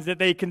discussions that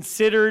they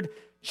considered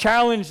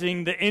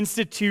challenging the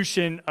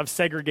institution of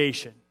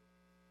segregation.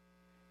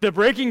 The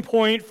breaking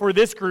point for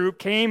this group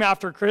came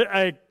after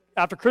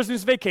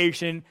Christmas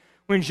vacation,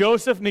 when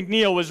Joseph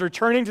McNeil was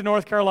returning to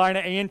North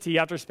Carolina A&T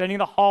after spending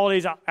the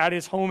holidays at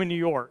his home in New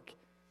York.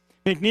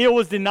 McNeil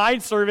was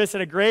denied service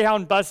at a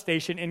Greyhound bus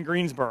station in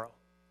Greensboro.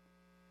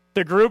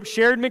 The group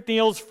shared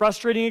McNeil's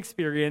frustrating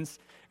experience,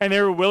 and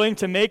they were willing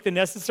to make the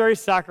necessary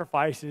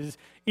sacrifices,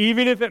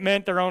 even if it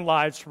meant their own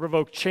lives, to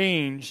provoke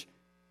change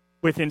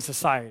within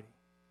society.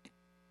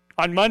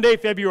 On Monday,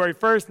 February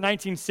 1st,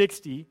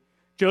 1960,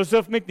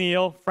 Joseph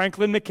McNeil,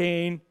 Franklin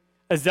McCain,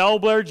 Ezell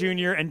Blair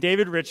Jr., and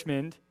David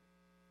Richmond,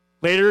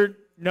 later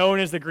known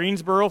as the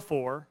Greensboro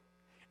Four,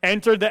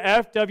 entered the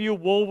F.W.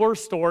 Woolworth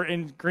store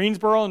in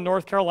Greensboro,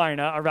 North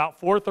Carolina, about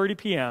 4:30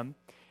 p.m.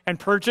 and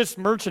purchased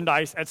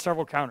merchandise at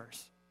several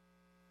counters.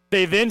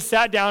 They then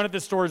sat down at the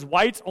store's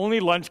whites-only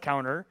lunch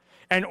counter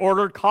and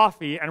ordered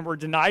coffee and were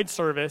denied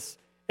service,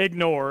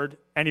 ignored,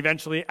 and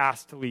eventually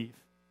asked to leave.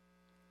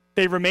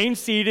 They remained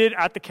seated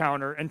at the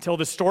counter until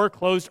the store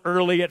closed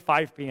early at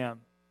 5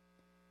 p.m.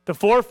 The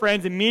four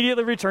friends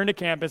immediately returned to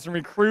campus and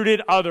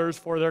recruited others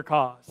for their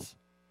cause.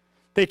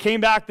 They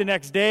came back the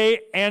next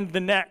day and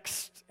the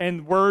next,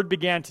 and word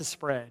began to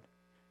spread.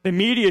 The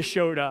media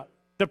showed up.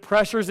 The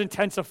pressures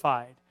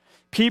intensified.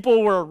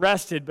 People were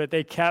arrested, but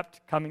they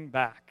kept coming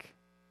back.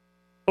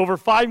 Over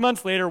 5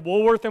 months later,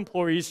 Woolworth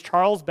employees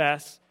Charles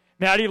Bess,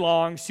 Maddie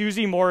Long,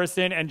 Susie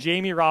Morrison, and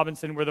Jamie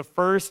Robinson were the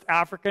first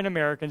African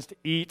Americans to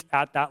eat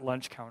at that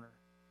lunch counter.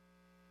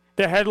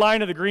 The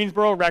headline of the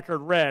Greensboro Record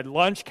read,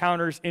 "Lunch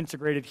counters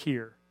integrated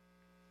here."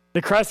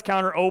 The crest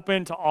counter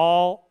opened to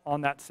all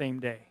on that same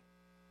day.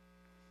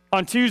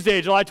 On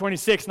Tuesday, July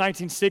 26,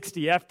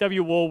 1960,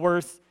 F.W.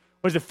 Woolworth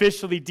was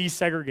officially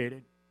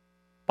desegregated.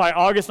 By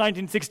August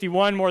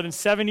 1961, more than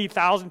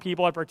 70,000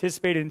 people had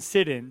participated in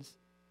sit-ins,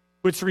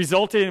 which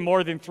resulted in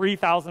more than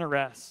 3,000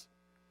 arrests.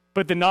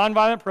 But the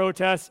nonviolent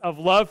protests of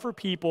love for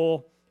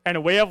people and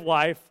a way of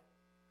life,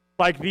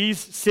 like these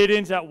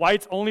sit-ins at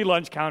whites-only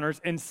lunch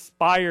counters,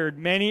 inspired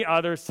many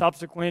other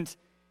subsequent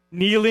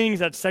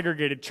kneelings at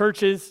segregated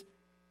churches,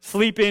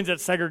 sleep-ins at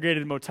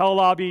segregated motel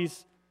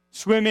lobbies,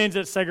 swim-ins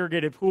at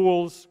segregated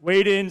pools,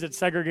 wade-ins at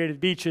segregated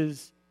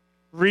beaches,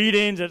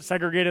 read-ins at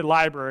segregated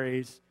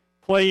libraries,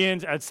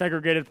 play-ins at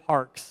segregated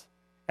parks,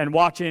 and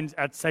watch-ins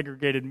at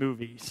segregated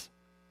movies.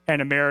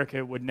 And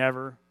America would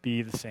never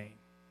be the same.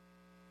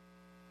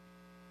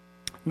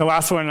 And the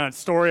last one, a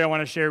story I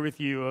want to share with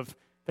you of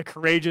the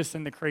courageous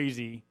and the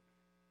crazy,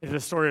 is the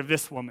story of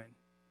this woman.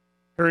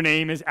 Her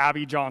name is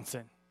Abby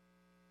Johnson.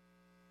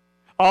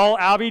 All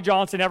Abby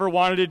Johnson ever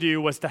wanted to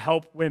do was to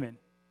help women.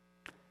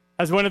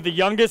 As one of the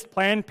youngest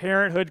Planned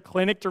Parenthood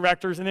clinic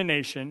directors in the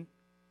nation,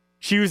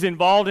 she was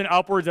involved in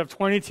upwards of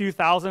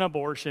 22,000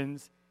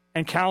 abortions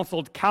and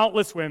counseled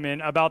countless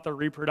women about their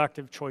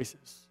reproductive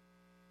choices.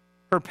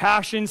 Her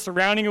passion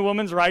surrounding a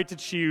woman's right to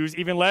choose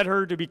even led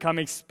her to become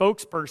a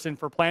spokesperson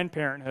for Planned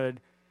Parenthood,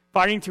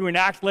 fighting to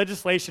enact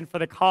legislation for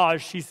the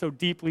cause she so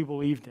deeply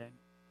believed in.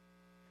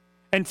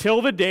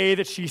 Until the day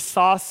that she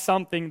saw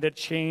something that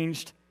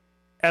changed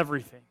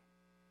everything.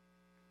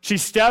 She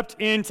stepped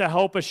in to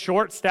help a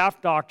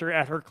short-staffed doctor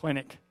at her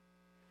clinic.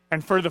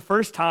 And for the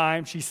first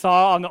time, she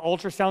saw on the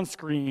ultrasound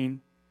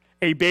screen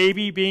a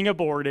baby being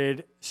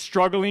aborted,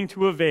 struggling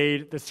to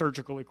evade the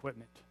surgical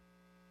equipment.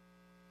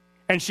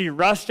 And she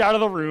rushed out of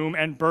the room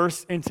and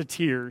burst into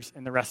tears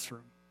in the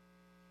restroom.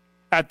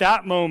 At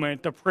that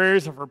moment, the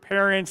prayers of her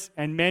parents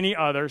and many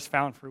others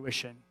found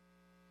fruition.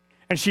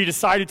 And she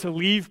decided to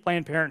leave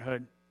Planned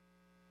Parenthood.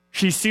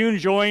 She soon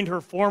joined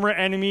her former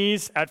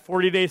enemies at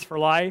 40 Days for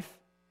Life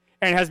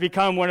and has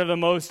become one of the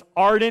most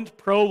ardent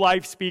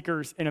pro-life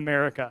speakers in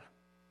America.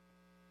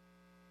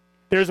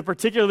 There's a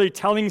particularly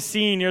telling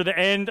scene near the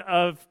end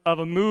of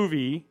a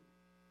movie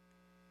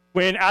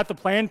when at the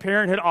Planned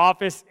Parenthood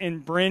office in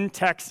Bryn,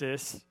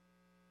 Texas,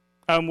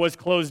 was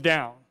closed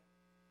down.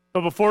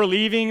 But before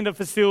leaving the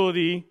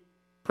facility,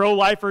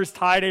 pro-lifers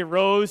tied a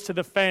rose to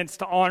the fence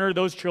to honor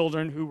those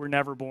children who were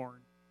never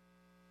born.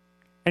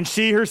 And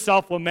she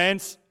herself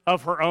laments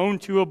of her own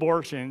 2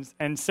 abortions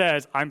and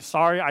says, "I'm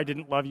sorry I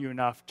didn't love you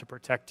enough to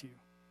protect you."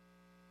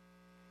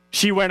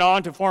 She went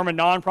on to form a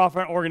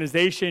nonprofit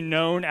organization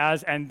known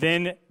as And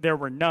Then There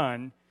Were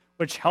None,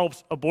 which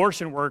helps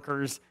abortion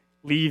workers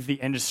leave the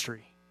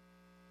industry.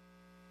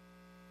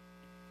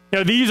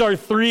 Now, these are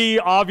 3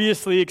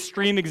 obviously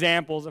extreme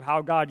examples of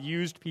how God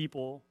used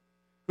people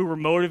who were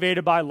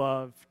motivated by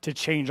love to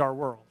change our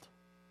world.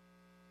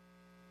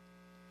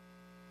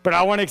 But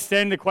I want to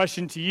extend the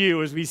question to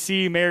you as we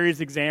see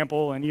Mary's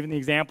example and even the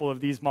example of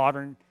these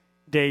modern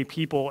day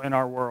people in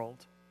our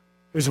world,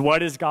 is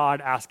what is God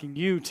asking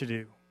you to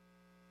do?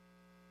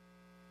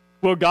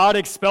 Will God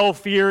expel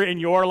fear in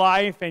your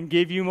life and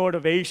give you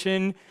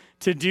motivation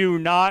to do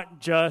not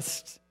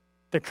just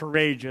the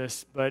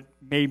courageous, but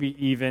maybe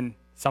even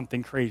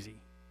something crazy?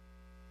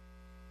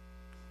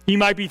 You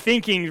might be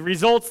thinking,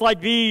 results like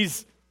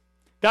these,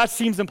 that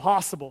seems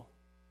impossible.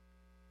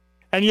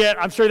 And yet,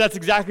 I'm sure that's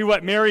exactly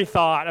what Mary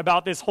thought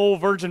about this whole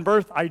virgin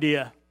birth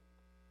idea.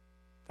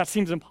 That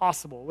seems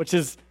impossible, which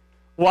is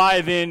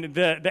why then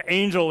the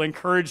angel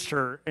encouraged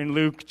her in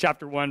Luke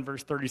chapter 1,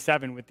 verse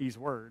 37 with these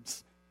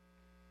words,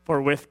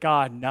 "For with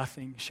God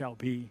nothing shall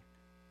be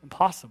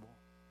impossible."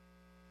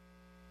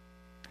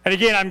 And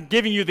again, I'm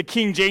giving you the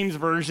King James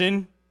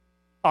Version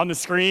on the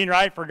screen,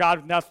 right? "For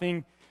God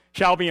nothing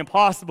shall be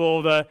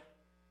impossible." The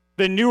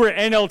newer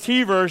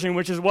NLT version,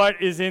 which is what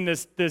is in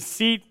the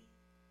seat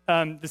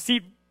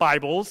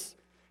Bibles,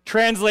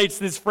 translates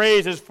this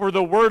phrase as, "For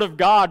the word of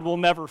God will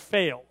never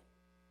fail."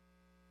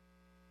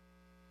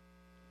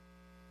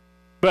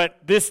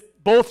 But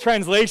both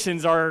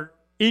translations are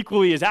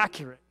equally as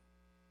accurate.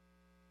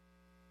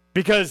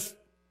 Because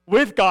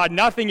with God,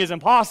 nothing is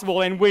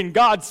impossible, and when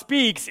God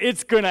speaks,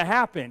 it's going to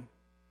happen.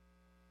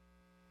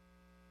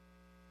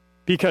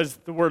 Because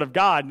the word of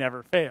God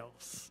never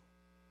fails.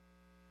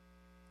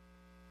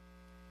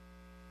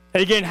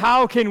 And again,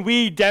 how can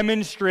we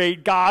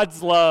demonstrate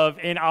God's love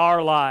in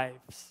our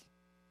lives?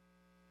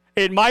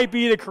 It might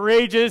be the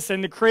courageous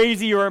and the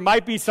crazy, or it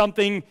might be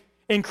something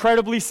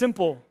incredibly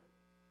simple.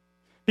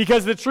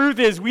 Because the truth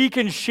is, we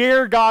can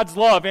share God's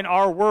love in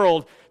our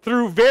world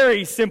through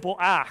very simple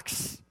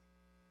acts,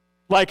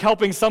 like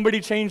helping somebody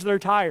change their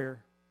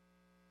tire,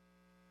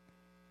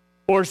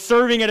 or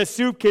serving at a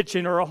soup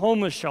kitchen or a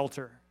homeless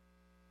shelter,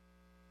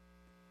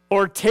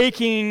 or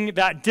taking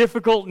that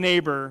difficult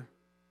neighbor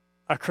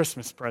a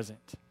Christmas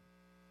present,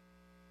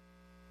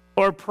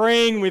 or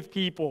praying with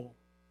people,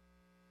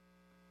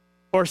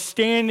 or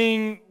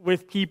standing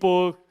with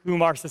people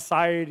whom our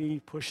society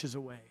pushes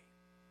away.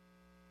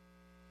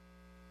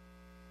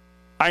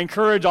 I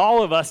encourage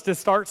all of us to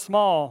start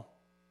small,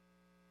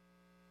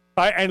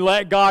 right, and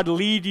let God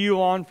lead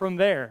you on from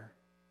there.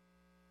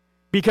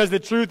 Because the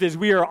truth is,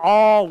 we are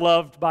all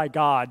loved by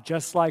God,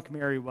 just like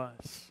Mary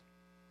was.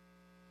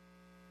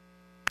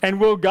 And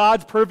will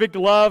God's perfect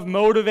love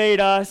motivate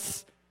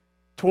us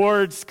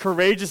towards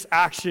courageous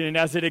action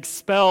as it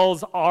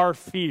expels our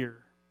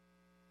fear?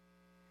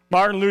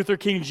 Martin Luther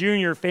King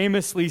Jr.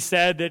 famously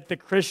said that the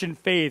Christian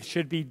faith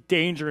should be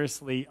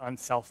dangerously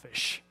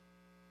unselfish.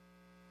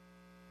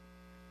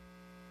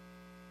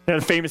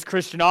 The famous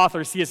Christian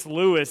author C.S.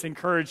 Lewis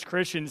encouraged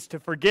Christians to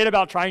forget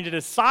about trying to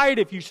decide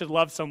if you should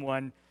love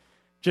someone,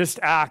 just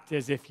act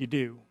as if you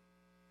do.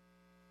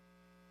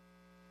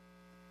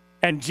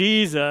 And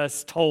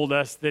Jesus told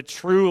us that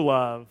true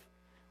love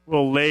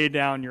will lay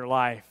down your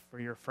life for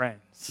your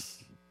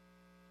friends.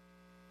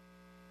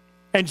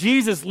 And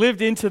Jesus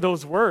lived into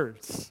those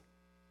words,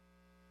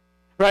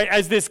 right?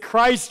 As this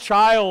Christ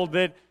child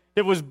that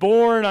was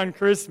born on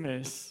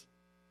Christmas,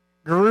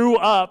 grew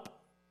up,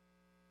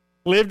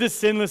 lived a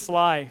sinless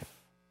life,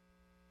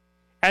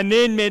 and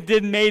then made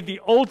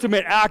the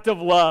ultimate act of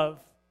love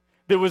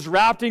that was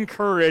wrapped in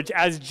courage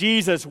as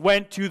Jesus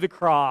went to the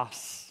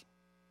cross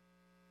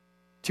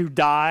to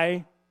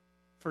die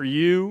for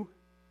you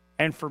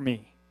and for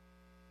me.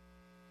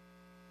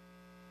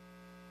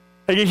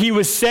 Again, he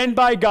was sent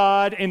by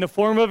God in the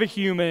form of a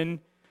human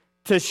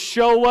to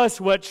show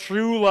us what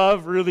true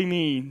love really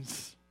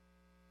means.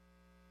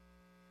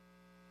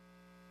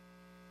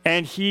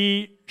 And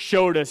he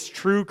showed us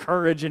true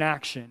courage in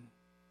action.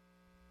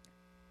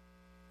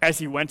 As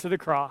he went to the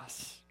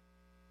cross,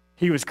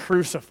 he was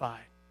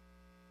crucified,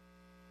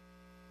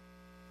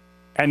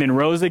 and then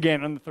rose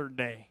again on the third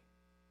day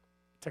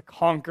to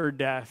conquer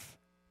death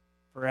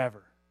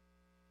forever.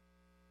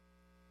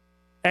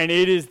 And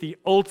it is the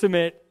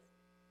ultimate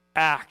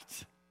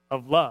act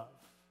of love.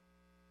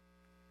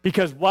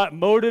 Because what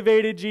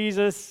motivated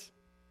Jesus,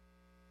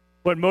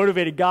 what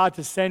motivated God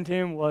to send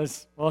him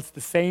was, it's the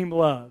same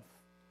love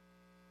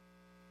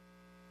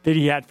that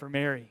he had for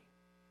Mary.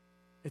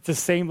 It's the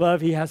same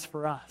love he has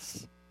for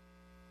us.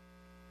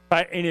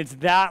 Right? And it's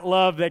that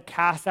love that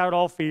casts out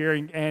all fear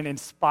and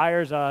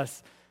inspires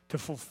us to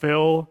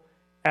fulfill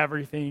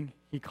everything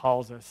he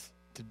calls us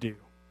to do.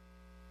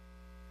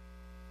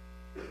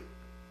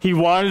 He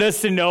wanted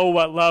us to know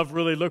what love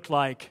really looked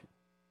like.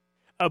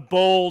 A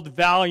bold,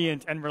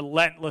 valiant, and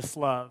relentless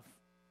love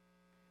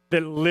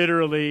that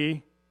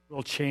literally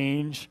will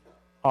change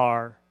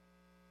our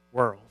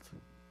world.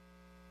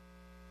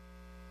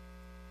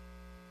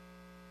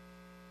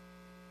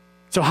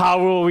 So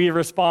how will we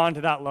respond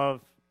to that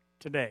love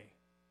today?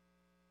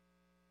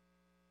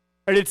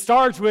 And it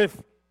starts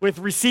with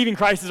receiving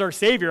Christ as our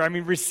Savior. I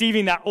mean,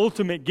 receiving that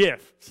ultimate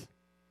gift.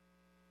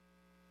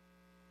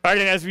 Right?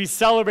 And as we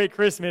celebrate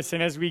Christmas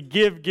and as we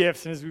give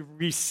gifts and as we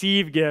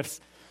receive gifts,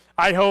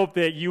 I hope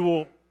that you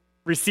will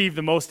receive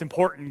the most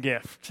important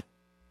gift,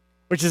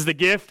 which is the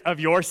gift of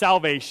your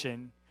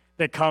salvation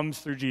that comes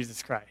through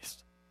Jesus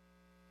Christ.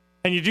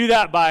 And you do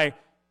that by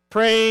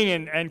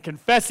praying and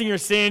confessing your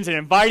sins and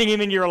inviting him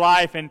into your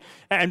life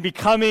and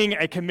becoming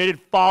a committed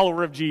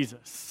follower of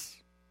Jesus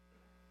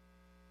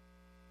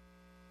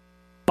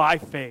by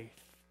faith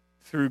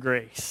through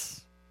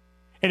grace.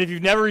 And if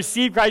you've never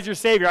received Christ as your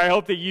Savior, I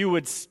hope that you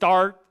would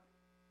start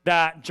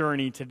that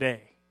journey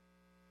today.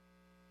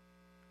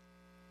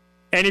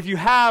 And if you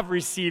have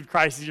received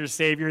Christ as your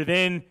Savior,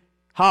 then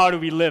how do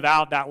we live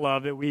out that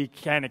love that we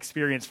can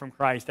experience from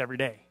Christ every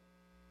day?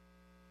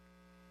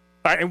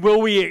 All right, and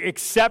will we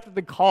accept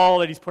the call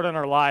that he's put on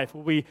our life?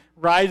 Will we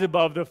rise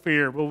above the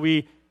fear? Will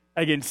we,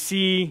 again,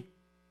 see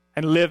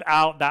and live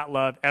out that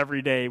love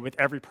every day with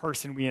every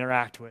person we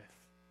interact with?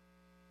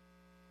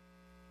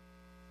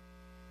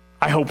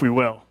 I hope we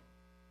will.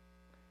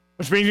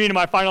 Which brings me to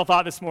my final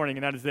thought this morning,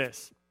 and that is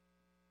this.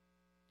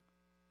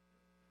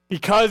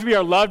 Because we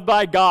are loved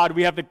by God,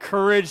 we have the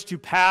courage to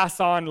pass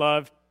on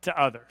love to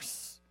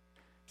others.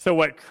 So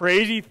what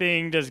crazy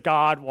thing does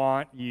God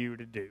want you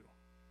to do?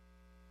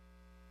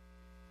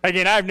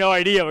 Again, I have no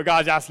idea what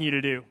God's asking you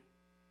to do.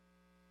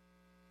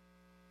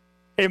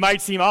 It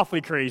might seem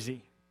awfully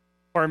crazy,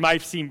 or it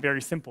might seem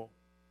very simple.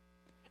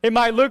 It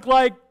might look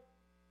like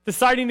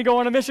deciding to go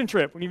on a mission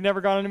trip when you've never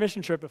gone on a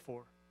mission trip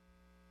before.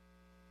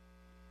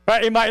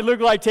 Right? It might look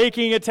like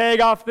taking a tag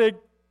off the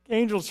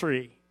angel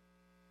tree.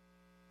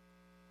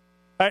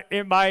 Right?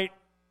 It might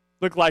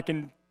look like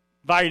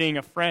inviting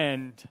a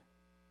friend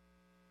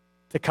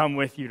to come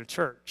with you to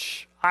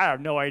church. I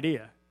have no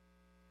idea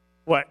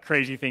what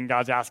crazy thing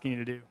God's asking you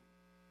to do.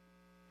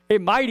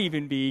 It might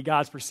even be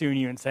God's pursuing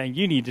you and saying,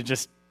 you need to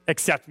just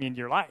accept me into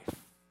your life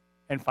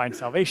and find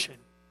salvation.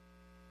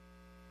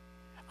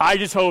 I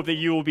just hope that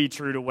you will be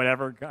true to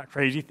whatever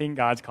crazy thing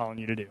God's calling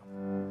you to do.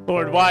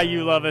 Lord, why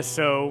you love us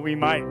so, we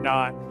might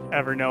not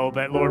ever know,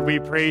 but Lord, we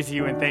praise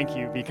you and thank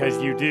you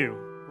because you do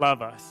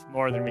love us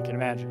more than we can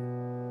imagine.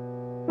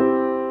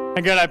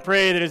 And God, I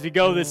pray that as we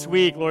go this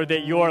week, Lord,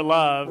 that your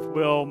love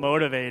will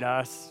motivate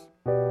us,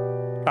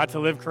 God, to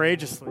live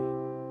courageously.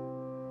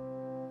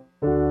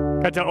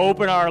 God, to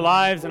open our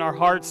lives and our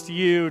hearts to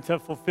you, to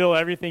fulfill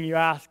everything you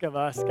ask of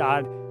us,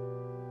 God.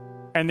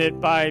 And that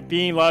by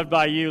being loved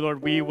by you,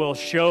 Lord, we will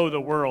show the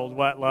world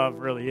what love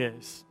really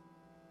is.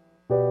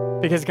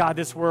 Because, God,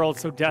 this world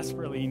so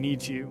desperately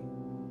needs you.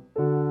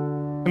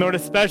 And, Lord,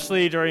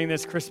 especially during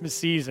this Christmas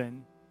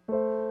season,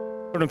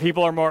 Lord, when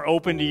people are more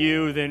open to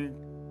you than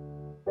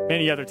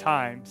many other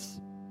times,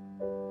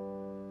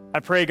 I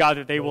pray, God,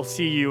 that they will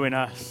see you in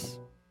us.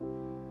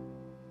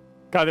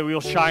 God, that we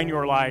will shine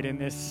your light in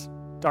this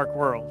dark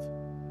world.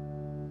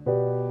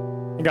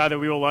 And, God, that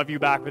we will love you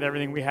back with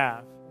everything we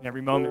have, in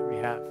every moment we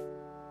have.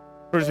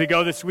 Lord, as we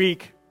go this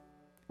week,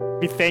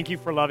 we thank you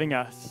for loving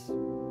us.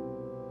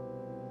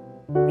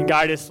 And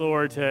guide us,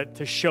 Lord,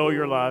 to show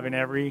your love in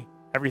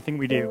everything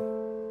we do.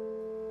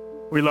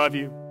 We love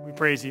you. We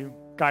praise you.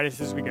 Guide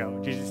us as we go.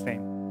 In Jesus'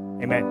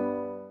 name, amen.